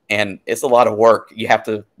 And it's a lot of work. You have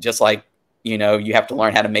to, just like, you have to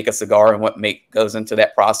learn how to make a cigar and what goes into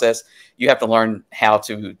that process. You have to learn how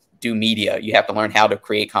to do media. You have to learn how to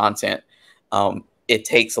create content. It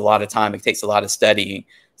takes a lot of time. It takes a lot of studying.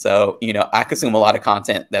 So, I consume a lot of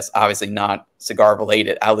content that's obviously not cigar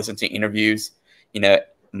related. I listen to interviews,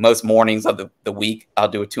 most mornings of the week. I'll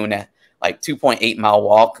do a 2.8 mile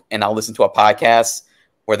walk, and I'll listen to a podcast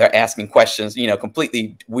where they're asking questions,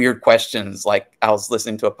 completely weird questions. Like, I was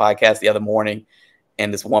listening to a podcast the other morning,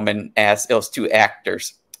 and this woman asked, it was two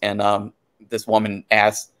actors, and this woman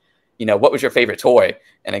asked, what was your favorite toy?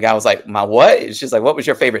 And the guy was like, my what? And she's like, what was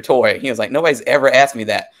your favorite toy? He was like, nobody's ever asked me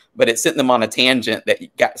that. But it sent them on a tangent that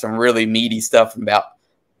got some really meaty stuff about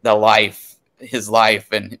his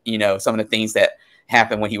life, and, some of the things that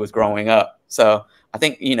happen when he was growing up. So I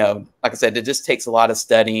think, you know, like I said, it just takes a lot of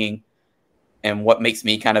studying. And what makes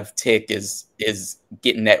me kind of tick is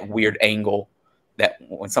getting that weird angle that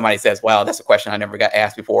when somebody says, wow, that's a question I never got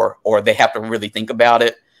asked before, or they have to really think about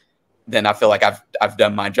it, then I feel like I've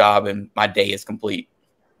done my job and my day is complete.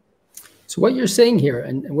 So what you're saying here,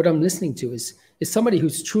 and what I'm listening to, is somebody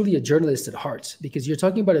who's truly a journalist at heart, because you're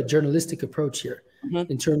talking about a journalistic approach here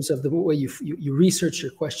in terms of the way you research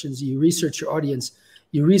your questions, you research your audience,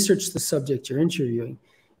 you research the subject you're interviewing,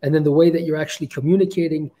 and then the way that you're actually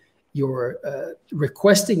communicating, you're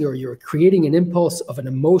requesting, or you're creating an impulse of an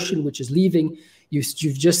emotion which is leaving. You've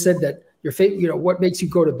just said that what makes you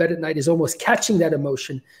go to bed at night is almost catching that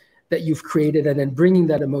emotion that you've created and then bringing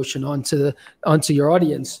that emotion onto your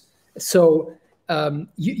audience. So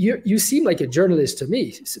you seem like a journalist to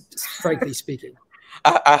me, frankly speaking.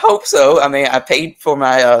 I hope so. I mean, I paid for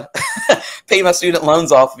my paid my student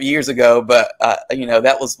loans off years ago, but you know,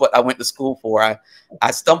 that was what I went to school for.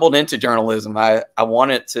 I stumbled into journalism. I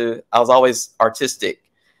was always artistic,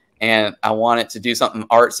 and I wanted to do something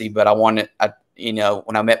artsy, but you know,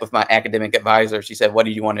 when I met with my academic advisor, she said, "What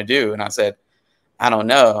do you want to do?" And I said, "I don't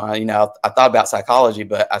know." You know, I thought about psychology,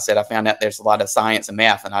 but I said, I found out there's a lot of science and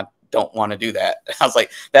math, and I don't want to do that. I was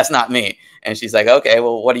like, that's not me. And she's like, okay,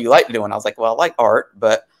 well, what do you like to do? And I was like, well, I like art,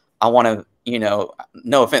 but I want to, you know,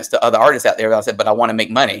 no offense to other artists out there, but I said, but I want to make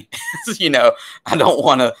money. You know, I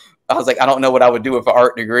was like, I don't know what I would do with an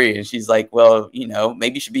art degree. And she's like, well, you know,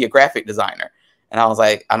 maybe you should be a graphic designer. And I was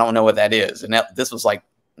like, I don't know what that is. And this was like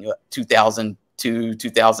 2002,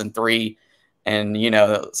 2003. And, you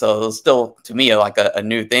know, so it was still to me like a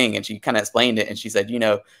new thing. And she kind of explained it. And she said, you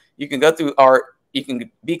know, you can go through art. You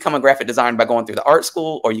can become a graphic designer by going through the art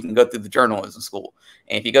school, or you can go through the journalism school.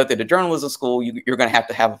 And if you go through the journalism school, you're going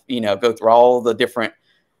to have, you know, go through all the different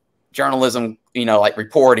journalism, you know, like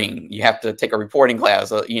reporting. You have to take a reporting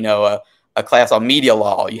class, you know, a class on media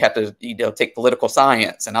law. You have to, you know, take political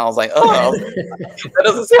science. And I was like, oh, that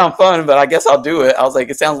doesn't sound fun, but I guess I'll do it. I was like,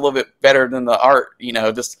 it sounds a little bit better than the art, you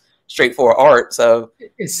know, just straightforward art. So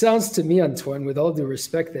it sounds to me, Antoine, with all due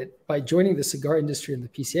respect, that by joining the cigar industry and the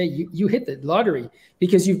PCA, you hit the lottery,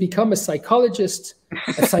 because you've become a psychologist,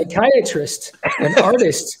 a psychiatrist, an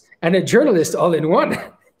artist, and a journalist all in one.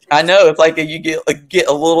 I know, it's like you get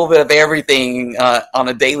a little bit of everything on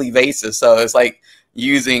a daily basis. So it's like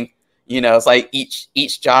using, you know, it's like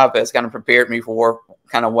each job has kind of prepared me for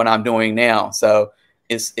kind of what I'm doing now. So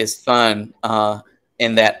it's fun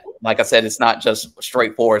in that. Like I said, it's not just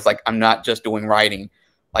straightforward. It's like I'm not just doing writing.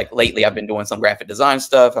 Like lately, I've been doing some graphic design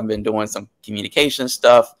stuff. I've been doing some communication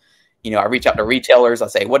stuff. You know, I reach out to retailers. I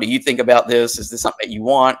say, what do you think about this? Is this something that you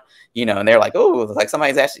want? You know, and they're like, oh, like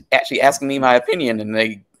somebody's actually asking me my opinion. And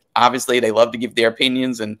they love to give their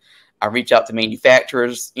opinions. And I reach out to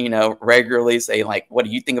manufacturers, you know, regularly, say like, what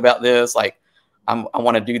do you think about this? Like, I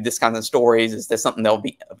want to do this kind of stories. Is there something that will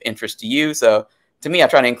be of interest to you? So to me, I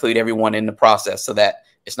try to include everyone in the process so that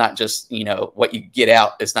it's not just, you know, what you get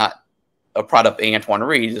out. It's not a product of Antoine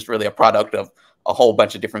Reid. It's really a product of a whole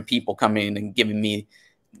bunch of different people coming in and giving me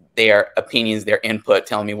their opinions, their input,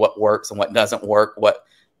 telling me what works and what doesn't work, what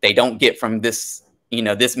they don't get from this, you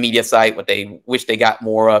know, this media site, what they wish they got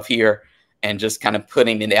more of here, and just kind of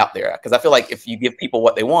putting it out there. Because I feel like if you give people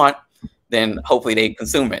what they want, then hopefully they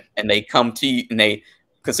consume it, and they come to you and they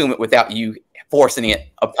consume it without you forcing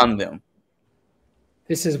it upon them.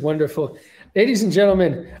 This is wonderful. Ladies and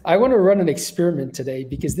gentlemen, I want to run an experiment today,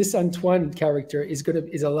 because this Antoine character is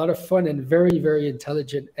a lot of fun and very, very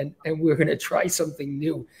intelligent, and we're going to try something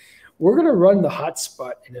new. We're going to run the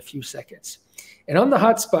hotspot in a few seconds. And on the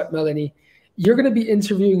hotspot, Melanie, you're going to be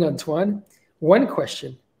interviewing Antoine one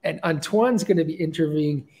question, and Antoine's going to be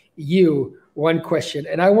interviewing you one question.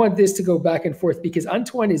 And I want this to go back and forth, because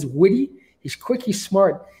Antoine is witty, he's quick, he's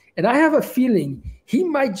smart, and I have a feeling he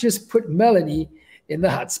might just put Melanie in the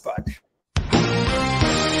hotspot.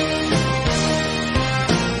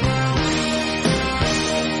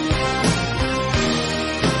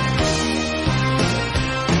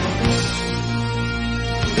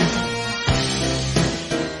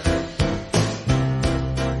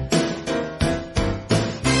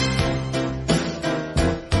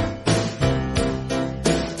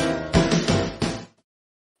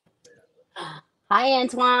 Hi,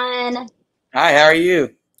 Antoine. Hi, how are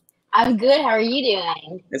you? I'm good. How are you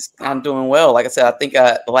doing? I'm doing well. Like I said, I think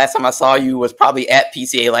the last time I saw you was probably at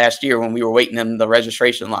PCA last year when we were waiting in the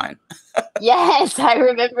registration line. Yes, I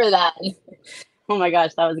remember that. Oh my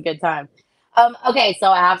gosh, that was a good time. Okay,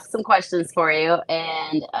 so I have some questions for you,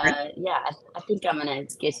 and yeah, I think I'm gonna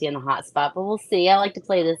get you in the hot spot, but we'll see. I like to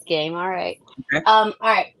play this game. All right. Okay. All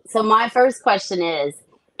right. So my first question is: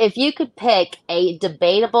 if you could pick a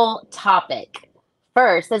debatable topic,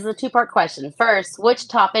 first, this is a two-part question. First, which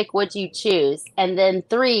topic would you choose? And then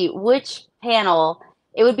three, which panel,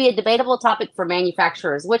 it would be a debatable topic for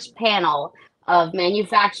manufacturers. Which panel of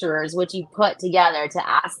manufacturers would you put together to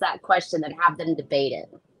ask that question and have them debate it?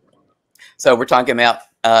 So we're talking about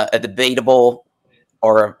a debatable,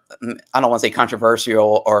 or I don't want to say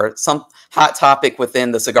controversial, or some hot topic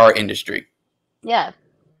within the cigar industry. Yeah.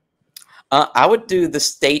 I would do the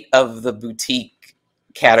state of the boutique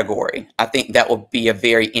category. I think that will be a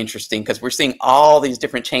very interesting, because we're seeing all these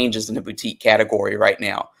different changes in the boutique category right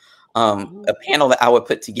now. A panel that I would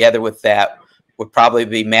put together with that would probably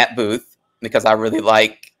be Matt Booth, because I really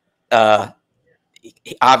like,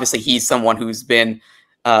 obviously he's someone who's been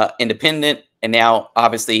independent, and now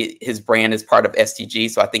obviously his brand is part of STG.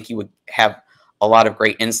 So I think he would have a lot of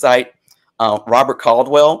great insight. Robert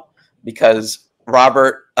Caldwell, because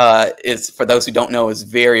Robert is, for those who don't know, is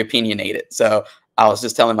very opinionated. So I was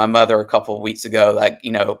just telling my mother a couple of weeks ago, like,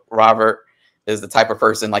 you know, Robert is the type of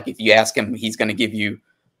person, like, if you ask him, he's going to give you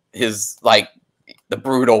his, like, the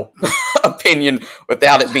brutal opinion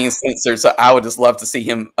without it being censored. So I would just love to see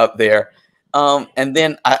him up there. And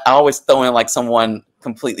then I always throw in like someone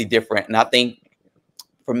completely different. And I think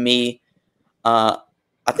for me, I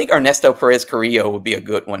think Ernesto Perez Carrillo would be a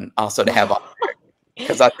good one also to have on there,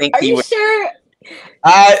 because I think Are you sure?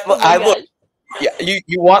 I look, yeah,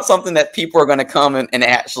 you want something that people are going to come and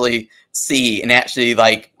actually see and actually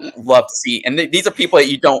like love to see. And these are people that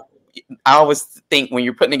you don't, I always think when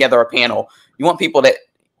you're putting together a panel, you want people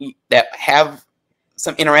that have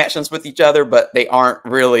some interactions with each other, but they aren't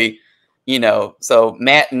really, you know. So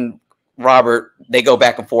Matt and Robert, they go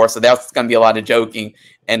back and forth. So that's going to be a lot of joking.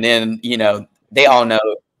 And then, you know, they all know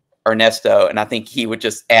Ernesto, and I think he would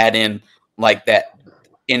just add in like that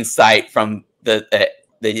insight from the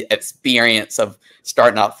experience of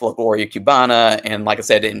starting out La Gloria Cubana, and like I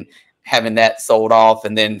said, in having that sold off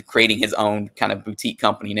and then creating his own kind of boutique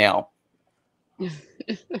company now.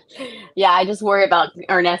 Yeah, I just worry about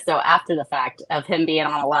Ernesto after the fact of him being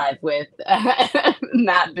on a live with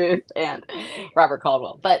Matt Booth and Robert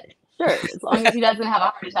Caldwell. But sure, as long as he doesn't have a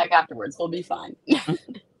heart attack afterwards, we'll be fine.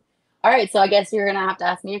 All right, so I guess you're going to have to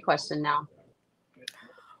ask me a question now.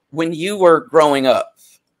 When you were growing up,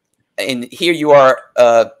 and here you are,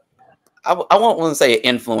 I won't want to say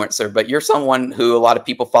an influencer, but you're someone who a lot of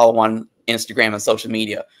people follow on Instagram and social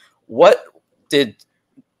media. What did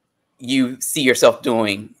you see yourself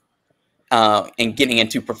doing and getting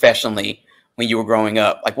into professionally when you were growing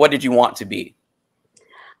up? Like, what did you want to be?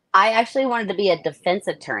 I actually wanted to be a defense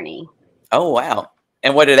attorney. Oh, wow.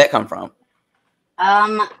 And where did that come from?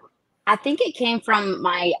 I think it came from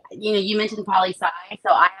my, you mentioned poli-sci, so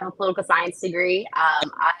I have a political science degree.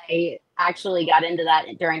 I actually got into that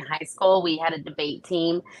during high school. We had a debate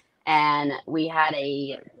team, and we had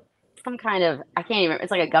some kind of, I can't even, it's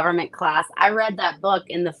like a government class. I read that book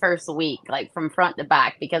in the first week, like from front to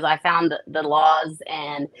back, because I found the laws,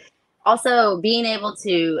 and also being able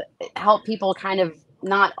to help people kind of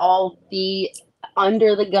not all be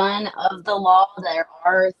under the gun of the law. There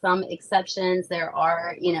are some exceptions. There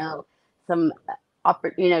are, some,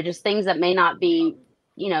 just things that may not be,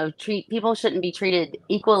 people shouldn't be treated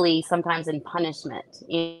equally sometimes in punishment.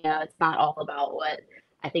 It's not all about what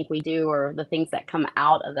I think we do or the things that come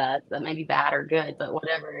out of that may be bad or good, but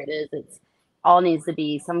whatever it is, it's all needs to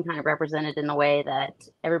be some kind of represented in a way that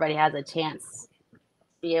everybody has a chance to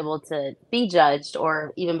be able to be judged,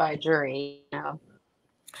 or even by a jury,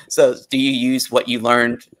 So do you use what you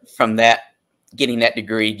learned from that, getting that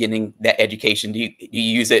degree, getting that education? Do you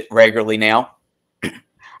use it regularly now?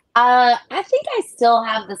 I think I still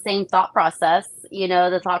have the same thought process.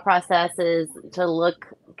 The thought process is to look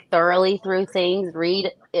thoroughly through things,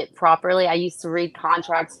 read it properly. I used to read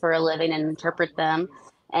contracts for a living and interpret them.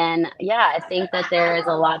 And yeah, I think that there is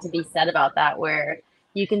a lot to be said about that, where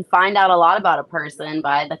you can find out a lot about a person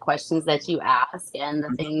by the questions that you ask and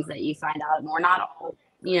the things that you find out. And we're not all,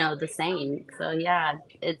 the same. So yeah,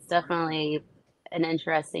 it's definitely an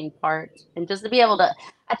interesting part. And just to be able to,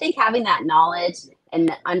 I think having that knowledge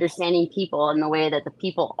and understanding people and the way that the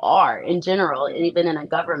people are in general, and even in a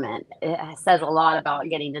government, it says a lot about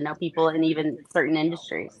getting to know people in even certain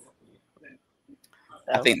industries.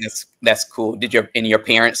 So. I think that's cool. Did your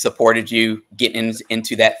parents supported you getting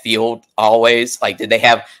into that field always? Like, did they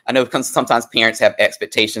have, I know sometimes parents have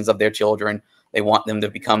expectations of their children. They want them to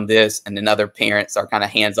become this, and then other parents are kind of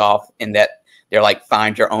hands off in that they're like,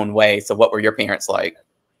 find your own way. So what were your parents like?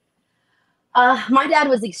 My dad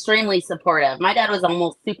was extremely supportive. My dad was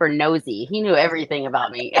almost super nosy. He knew everything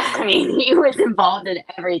about me. I mean, he was involved in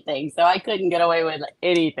everything, so I couldn't get away with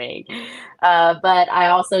anything. But I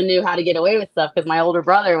also knew how to get away with stuff because my older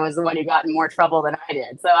brother was the one who got in more trouble than I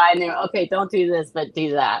did. So I knew, okay, don't do this, but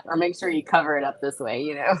do that, or make sure you cover it up this way,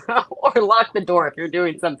 you know, or lock the door if you're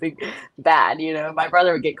doing something bad. You know, my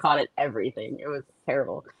brother would get caught at everything. It was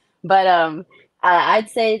terrible. But I'd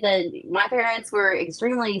say that my parents were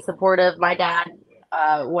extremely supportive. My dad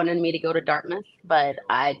wanted me to go to Dartmouth, but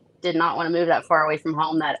I did not want to move that far away from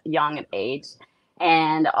home that young of age.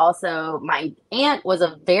 And also, my aunt was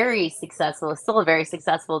a very successful, still a very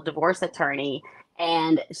successful divorce attorney.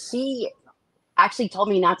 And she actually told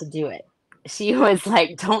me not to do it. She was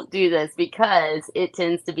like, don't do this because it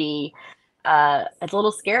tends to be it's a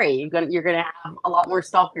little scary. You're gonna have a lot more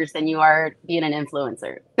stalkers than you are being an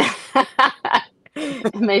influencer.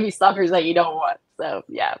 Maybe stalkers that you don't want. So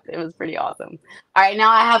yeah, it was pretty awesome. All right, now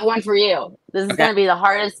I have one for you. This is gonna be the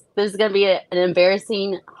hardest. This is gonna be an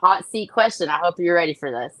embarrassing hot seat question. I hope you're ready for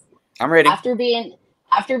this. I'm ready. After being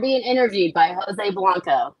interviewed by Jose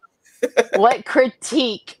Blanco, what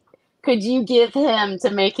critique could you give him to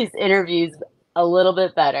make his interviews a little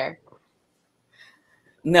bit better?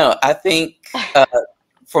 No, I think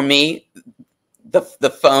for me,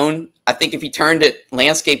 the phone, I think if you turned it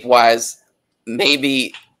landscape wise,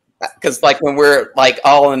 maybe, because like when we're like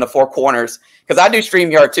all in the four corners, because I do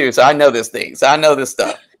StreamYard too, so I know this thing, so I know this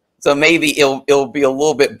stuff. So maybe it'll be a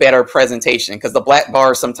little bit better presentation, because the black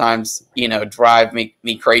bars sometimes, you know, drive me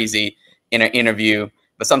crazy in an interview.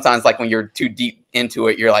 But sometimes, like when you're too deep into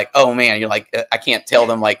it, you're like, oh man, you're like, I can't tell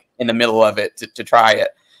them like in the middle of it to try it.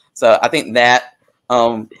 So I think that,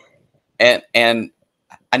 and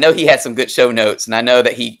I know he had some good show notes, and I know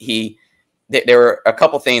that there were a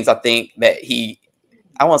couple things I think that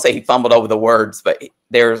I won't say he fumbled over the words, but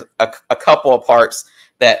there's a couple of parts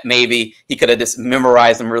that maybe he could have just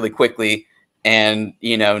memorized them really quickly. And,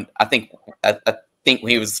 you know, I think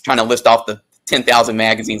when he was trying to list off the 10,000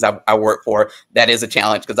 magazines I work for, that is a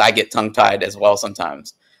challenge because I get tongue tied as well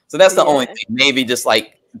sometimes. So that's the only thing. Maybe just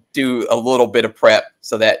like do a little bit of prep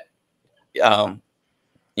so that,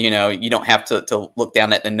 you know, you don't have to look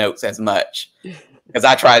down at the notes as much, because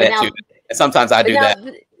I try that too. And sometimes I do that.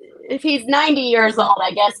 If he's 90 years old,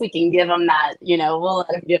 I guess we can give him that, you know, we'll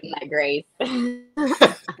let him give him that grace.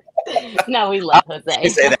 No, we love Jose. You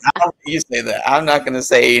say that. You say that. I'm not going to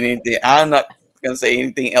say anything. I'm not going to say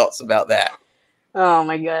anything else about that. Oh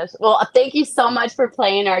my gosh. Well, thank you so much for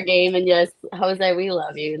playing our game. And yes, Jose, we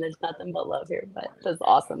love you. There's nothing but love here, but that's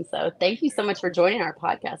awesome. So thank you so much for joining our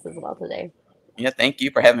podcast as well today. Yeah, thank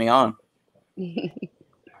you for having me on.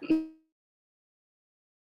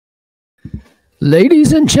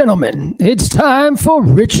 Ladies and gentlemen, it's time for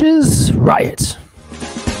Rich's Riot.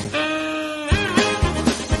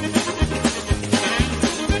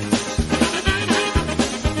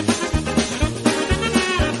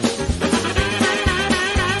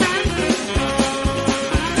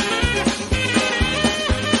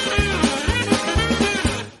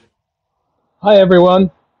 Hi, everyone.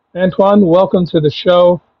 Antoine, welcome to the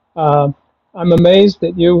show. I'm amazed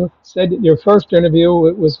that you said that your first interview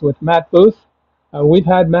was with Matt Booth. We've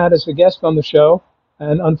had Matt as a guest on the show,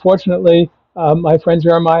 and unfortunately, my friend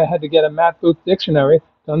Jeremiah had to get a Matt Booth dictionary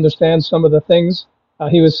to understand some of the things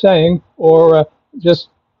he was saying, or just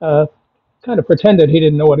kind of pretended he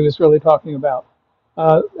didn't know what he was really talking about.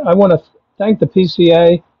 I want to thank the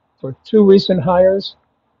PCA for two recent hires.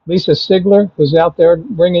 Lisa Sigler, who's out there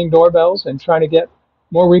ringing doorbells and trying to get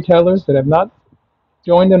more retailers that have not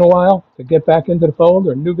joined in a while to get back into the fold,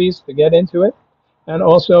 or newbies to get into it. And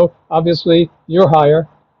also, obviously, your hire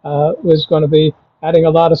was going to be adding a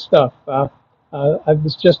lot of stuff. I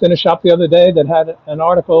was just in a shop the other day that had an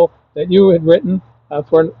article that you had written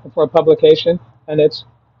for a publication, and it's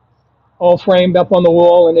all framed up on the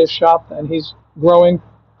wall in his shop, and he's growing.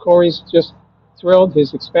 Corey's just thrilled.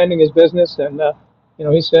 He's expanding his business, and you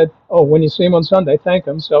know, he said, "Oh, when you see him on Sunday, thank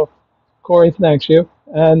him." So, Corey, thanks you.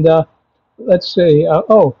 And let's see.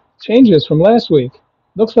 Changes from last week.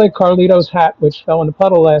 Looks like Carlito's hat, which fell in a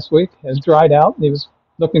puddle last week, has dried out, and he was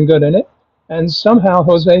looking good in it. And somehow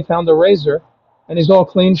Jose found a razor, and he's all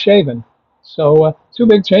clean shaven. So two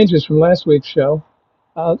big changes from last week's show.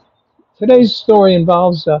 Today's story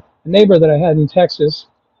involves a neighbor that I had in Texas.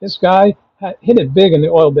 This guy hit it big in the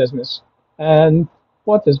oil business and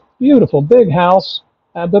bought this beautiful big house.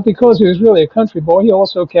 But because he was really a country boy, he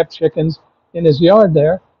also kept chickens in his yard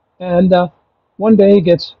there. And one day he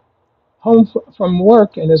gets home from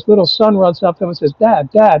work, and his little son runs up to him and says,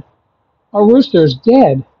 Dad, our rooster's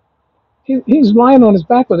dead. He's lying on his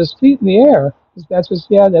back with his feet in the air. His dad says,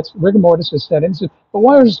 yeah, that's rigor mortis is set in. He says, but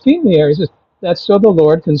why are his feet in the air? He says, that's so the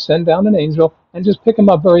Lord can send down an angel and just pick him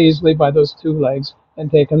up very easily by those two legs and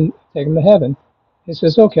take him to heaven. He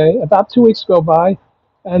says, okay. About 2 weeks go by,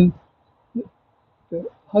 and the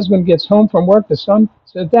husband gets home from work. The son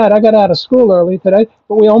says, Dad, I got out of school early today,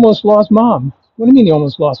 but we almost lost Mom. What do you mean you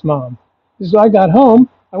almost lost Mom? He says, I got home,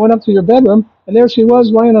 I went up to your bedroom, and there she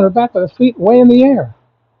was laying on her back with her feet way in the air.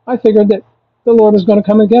 I figured that the Lord was going to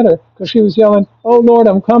come and get her because she was yelling, oh, Lord,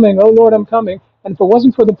 I'm coming. Oh, Lord, I'm coming. And if it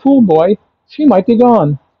wasn't for the pool boy, she might be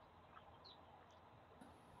gone.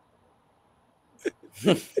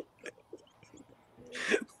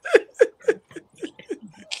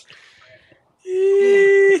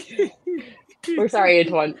 We're sorry,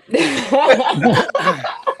 Antoine.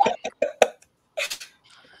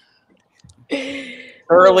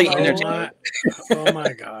 Early Oh, entertainment. Oh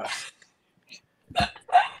my gosh.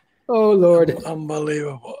 Oh, Lord.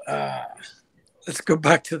 Unbelievable. Let's go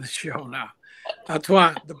back to the show now.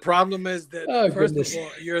 Antoine, the problem is that, first goodness. of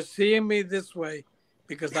all, you're seeing me this way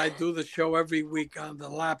because I do the show every week on the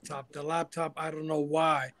laptop. The laptop, I don't know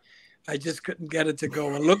why. I just couldn't get it to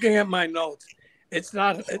go. And looking at my notes, it's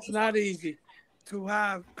not easy to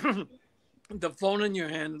have the phone in your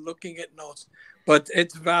hand looking at notes, but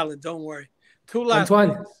it's valid. Don't worry. Two last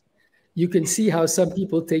Antoine, things. you can see how some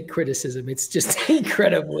people take criticism. It's just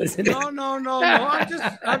incredible, isn't it? No.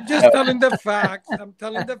 I'm just telling the facts. I'm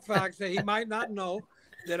telling the facts that he might not know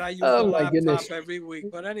that I use the laptop goodness. every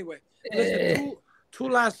week. But anyway, listen, two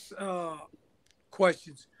last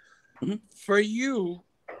questions. Mm-hmm. For you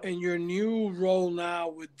in your new role now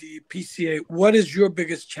with the PCA, what is your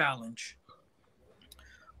biggest challenge?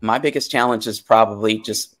 My biggest challenge is probably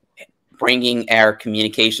just bringing our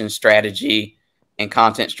communication strategy and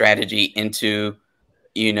content strategy into,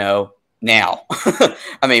 now.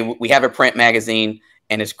 I mean, we have a print magazine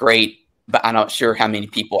and it's great, but I'm not sure how many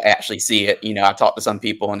people actually see it. I talked to some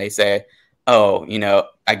people and they say, oh,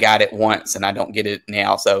 I got it once and I don't get it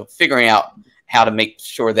now. So figuring out how to make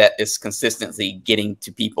sure that it's consistently getting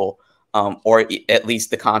to people, or at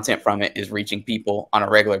least the content from it is reaching people on a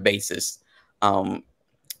regular basis. And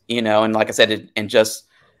like I said, and just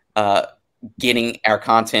getting our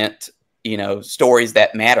content, stories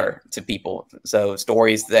that matter to people. So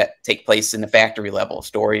stories that take place in the factory level,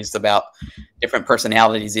 stories about different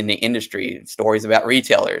personalities in the industry, stories about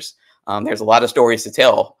retailers. There's a lot of stories to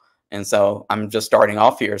tell. And so I'm just starting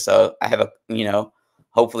off here. So I have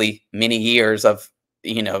hopefully many years of,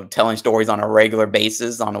 telling stories on a regular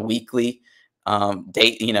basis, on a weekly,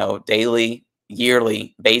 daily,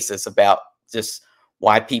 yearly basis about just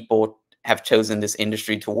why people have chosen this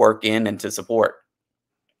industry to work in and to support.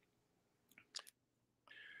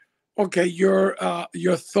 Okay, your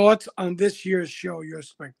thoughts on this year's show, your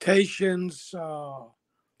expectations.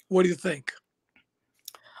 What do you think?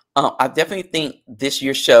 I definitely think this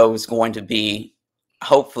year's show is going to be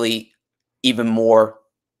hopefully even more,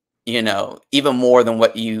 even more than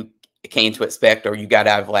what you came to expect or you got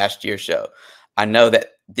out of last year's show. I know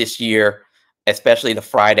that this year, especially the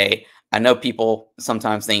Friday, I know people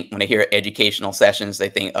sometimes think when they hear educational sessions, they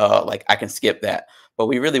think, oh, like I can skip that. But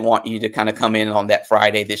we really want you to kind of come in on that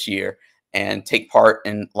Friday this year and take part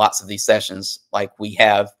in lots of these sessions. Like we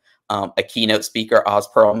have a keynote speaker, Oz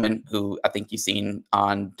Perlman, who I think you've seen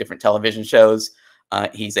on different television shows.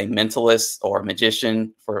 He's a mentalist or a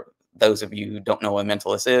magician, for those of you who don't know what a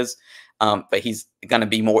mentalist is. But he's going to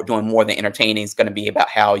be doing more than entertaining. It's going to be about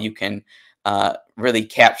how you can really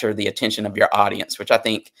capture the attention of your audience, which I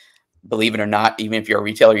think, believe it or not, even if you're a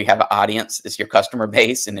retailer, you have an audience. It's your customer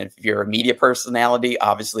base. And if you're a media personality,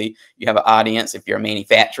 obviously you have an audience. If you're a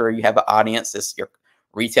manufacturer, you have an audience. It's your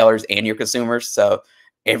retailers and your consumers. So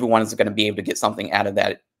everyone is going to be able to get something out of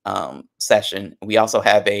that session. We also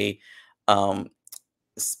have a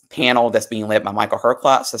panel that's being led by Michael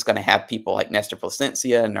Herklotz. That's going to have people like Nestor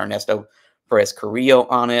Plasencia and Ernesto Perez Carrillo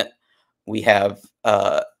on it. We have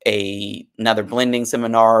another blending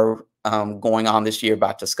seminar going on this year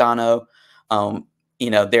by Toscano.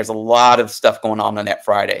 There's a lot of stuff going on that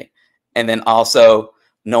Friday. And then also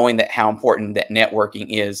knowing that how important that networking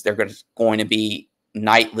is, there's going to be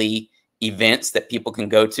nightly events that people can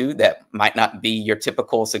go to that might not be your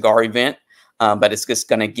typical cigar event, but it's just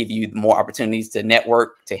going to give you more opportunities to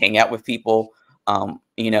network, to hang out with people,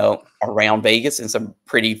 around Vegas in some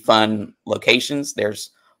pretty fun locations. There's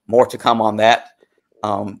more to come on that.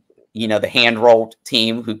 The Hand Rolled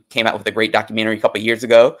team, who came out with a great documentary a couple of years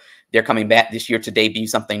ago, they're coming back this year to debut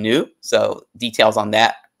something new. So details on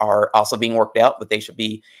that are also being worked out, but they should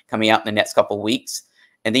be coming out in the next couple of weeks.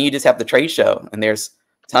 And then you just have the trade show, and there's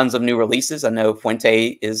tons of new releases. I know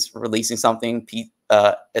Fuente is releasing something.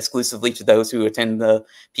 exclusively to those who attend the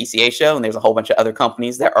PCA show. And there's a whole bunch of other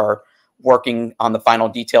companies that are working on the final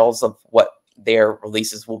details of what their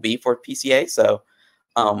releases will be for PCA. So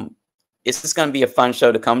it's just going to be a fun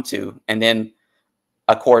show to come to. And then,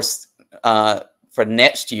 of course, for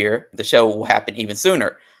next year, the show will happen even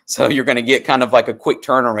sooner. So you're going to get kind of like a quick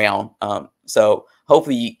turnaround. So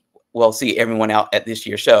hopefully we'll see everyone out at this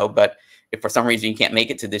year's show. But if for some reason you can't make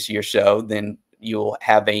it to this year's show, then you'll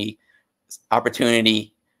have a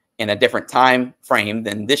opportunity in a different time frame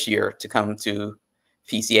than this year to come to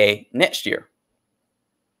PCA next year.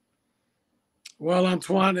 Well,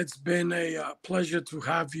 Antoine, it's been a pleasure to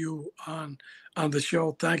have you on the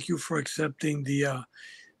show. Thank you for accepting the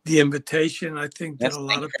invitation. I think that a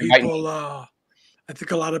lot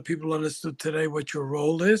of people understood today what your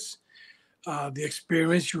role is, the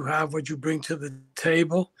experience you have, what you bring to the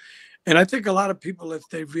table. And I think a lot of people, if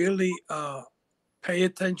they really pay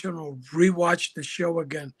attention or rewatch the show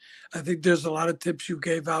again, I think there's a lot of tips you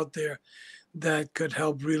gave out there that could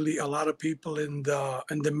help really a lot of people in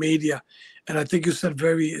the media. And I think you said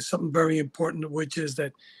something very important, which is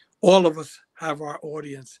that all of us have our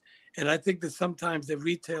audience. And I think that sometimes the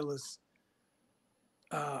retailers,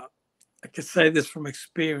 I can say this from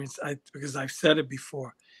experience, because I've said it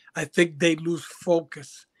before, I think they lose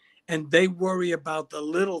focus and they worry about the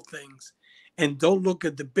little things and don't look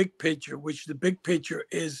at the big picture, which the big picture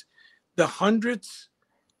is the hundreds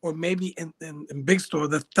or maybe in big store,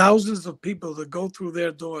 the thousands of people that go through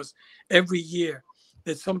their doors every year,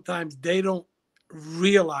 that sometimes they don't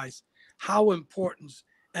realize how important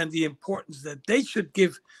and the importance that they should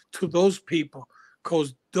give to those people,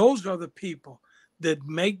 because those are the people that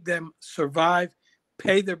make them survive,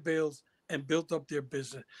 pay their bills, and build up their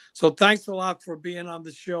business. So thanks a lot for being on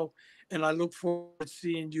the show, and I look forward to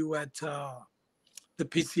seeing you at the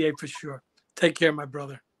PCA for sure. Take care, my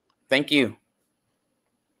brother. Thank you.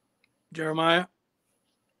 Jeremiah?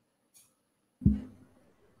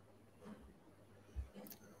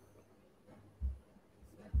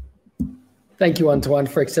 Thank you, Antoine,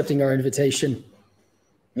 for accepting our invitation.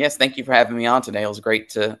 Yes, thank you for having me on today. It was great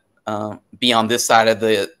to be on this side of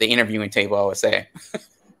the interviewing table, I would say.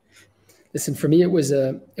 Listen, for me, it was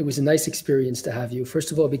a nice experience to have you.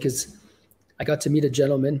 First of all, because I got to meet a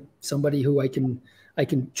gentleman, somebody who I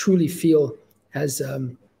can truly feel has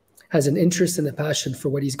an interest and a passion for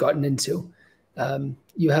what he's gotten into.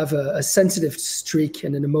 You have a sensitive streak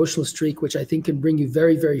and an emotional streak, which I think can bring you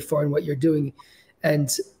very, very far in what you're doing,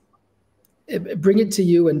 and bring it to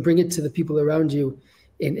you and bring it to the people around you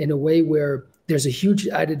in a way where there's a huge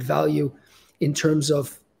added value in terms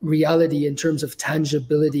of reality, in terms of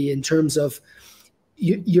tangibility, in terms of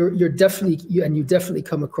you definitely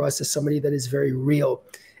come across as somebody that is very real,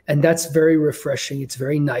 and that's very refreshing. It's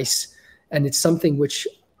very nice, and it's something which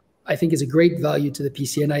I think is a great value to the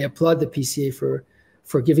PCA, and I applaud the PCA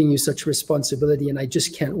for giving you such responsibility. And I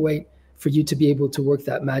just can't wait for you to be able to work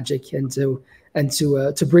that magic and to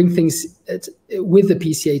bring things with the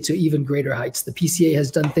PCA to even greater heights. The PCA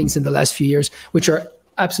has done things in the last few years which are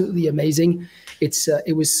absolutely amazing.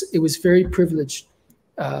 It was very privileged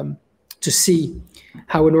to see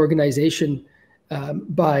how an organization,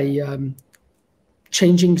 by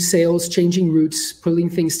changing sales, changing routes,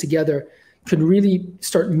 pulling things together, could really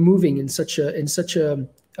start moving in such a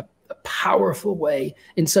powerful way,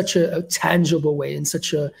 in such a tangible way, in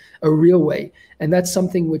such a real way. And that's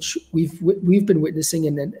something which we've been witnessing,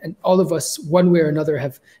 and all of us, one way or another,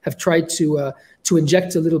 have tried to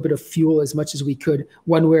inject a little bit of fuel as much as we could,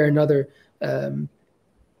 one way or another,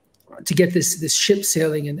 to get this ship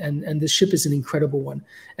sailing. And this ship is an incredible one.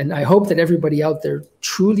 And I hope that everybody out there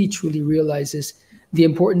truly, truly realizes the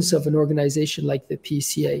importance of an organization like the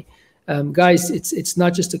PCA. Guys, it's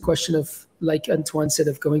not just a question of, like Antoine said,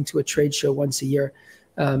 of going to a trade show once a year.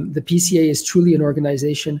 The PCA is truly an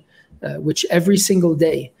organization which every single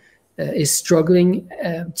day is struggling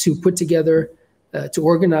to put together, to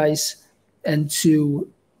organize, and to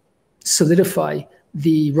solidify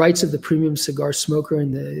the rights of the premium cigar smoker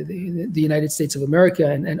in the United States of America,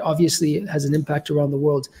 and obviously it has an impact around the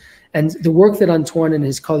world. And the work that Antoine and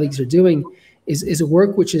his colleagues are doing is a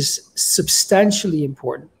work which is substantially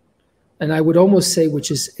important. And I would almost say,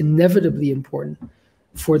 which is inevitably important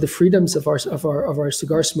for the freedoms of our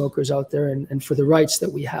cigar smokers out there, and for the rights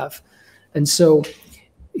that we have. And so,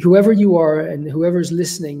 whoever you are, and whoever's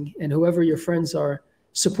listening, and whoever your friends are,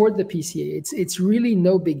 support the PCA. It's really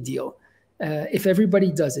no big deal if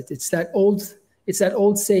everybody does it. It's that old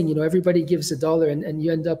saying, everybody gives $1, and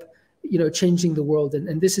you end up, changing the world.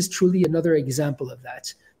 And this is truly another example of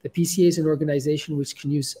that. The PCA is an organization which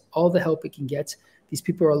can use all the help it can get. These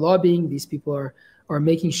people are lobbying. These people are are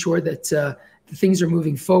making sure that things are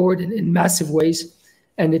moving forward in massive ways.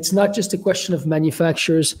 And it's not just a question of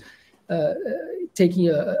manufacturers taking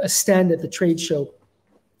a stand at the trade show.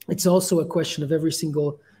 It's also a question of every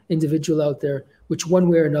single individual out there, which one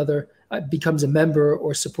way or another becomes a member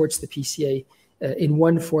or supports the PCA in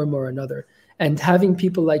one form or another. And having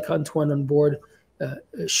people like Antoine on board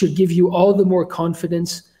should give you all the more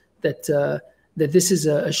confidence that that this is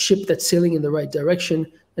a ship that's sailing in the right direction,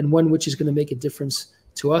 and one which is going to make a difference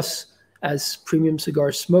to us as premium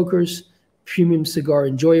cigar smokers, premium cigar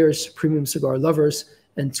enjoyers, premium cigar lovers,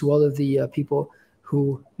 and to all of the people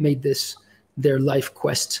who made this their life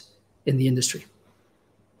quest in the industry.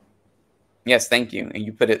 Yes, thank you. And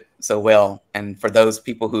you put it so well. And for those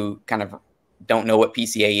people who kind of don't know what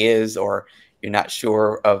PCA is, or you're not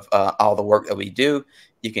sure of all the work that we do,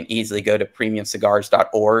 you can easily go to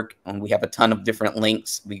premiumcigars.org, and we have a ton of different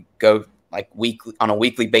links. We go like on a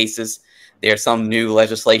weekly basis. There's some new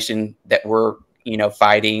legislation that we're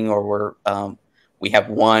fighting, or we have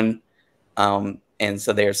won, and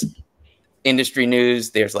so there's industry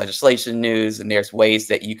news, there's legislation news, and there's ways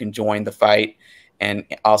that you can join the fight, and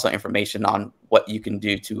also information on what you can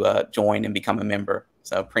do to join and become a member.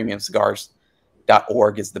 So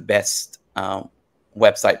premiumcigars.org is the best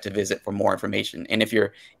website to visit for more information. And if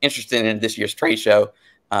you're interested in this year's trade show,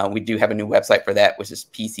 we do have a new website for that, which is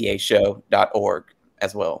pcashow.org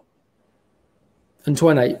as well.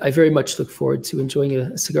 Antoine, I very much look forward to enjoying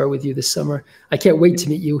a cigar with you this summer. I can't wait to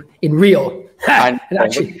meet you in real and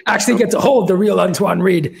actually get to hold the real Antoine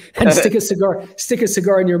Reid and stick a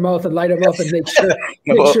cigar in your mouth and light them up and make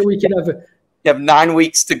sure we can have a. You have 9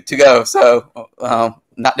 weeks to go, so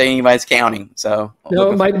not that anybody's counting. So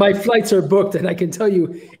no, my flights are booked, and I can tell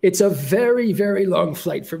you it's a very, very long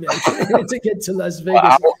flight for me to get to Las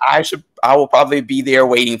Vegas. Well, I will probably be there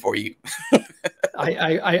waiting for you.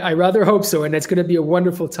 I rather hope so, and it's going to be a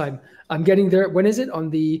wonderful time. I'm getting there. When is it?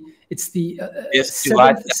 It's the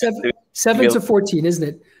 7 to 14, isn't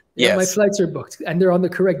it? Yeah, yes. My flights are booked, and they're on the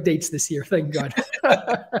correct dates this year. Thank God.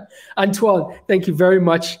 Antoine, thank you very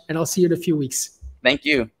much, and I'll see you in a few weeks. Thank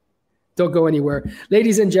you. Don't go anywhere.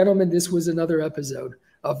 Ladies and gentlemen, this was another episode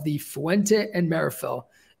of the Fuente and Meerapfel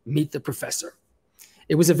Meet the Professor.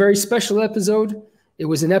 It was a very special episode. It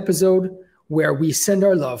was an episode where we send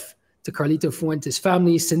our love to Carlito Fuente's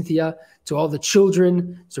family, Cynthia, to all the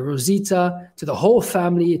children, to Rosita, to the whole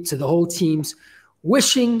family, to the whole teams,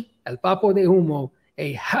 wishing El Papo de Humo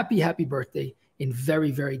a happy, happy birthday in very,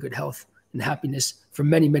 very good health and happiness for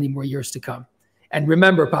many, many more years to come. And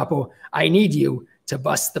remember, Papo, I need you to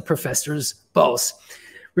bust the professor's balls.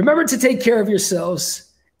 Remember to take care of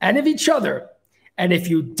yourselves and of each other. And if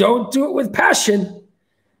you don't do it with passion,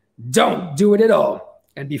 don't do it at all.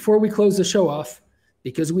 And before we close the show off,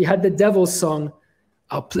 because we had the Devil's song,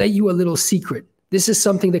 I'll play you a little secret. This is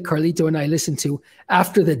something that Carlito and I listened to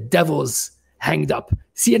after the Devils hanged up.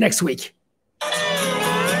 See you next week.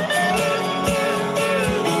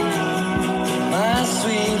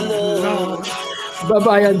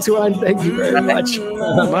 Bye-bye, Antoine. Thank you very much.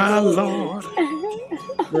 My Lord.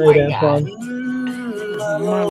 Great, Antoine.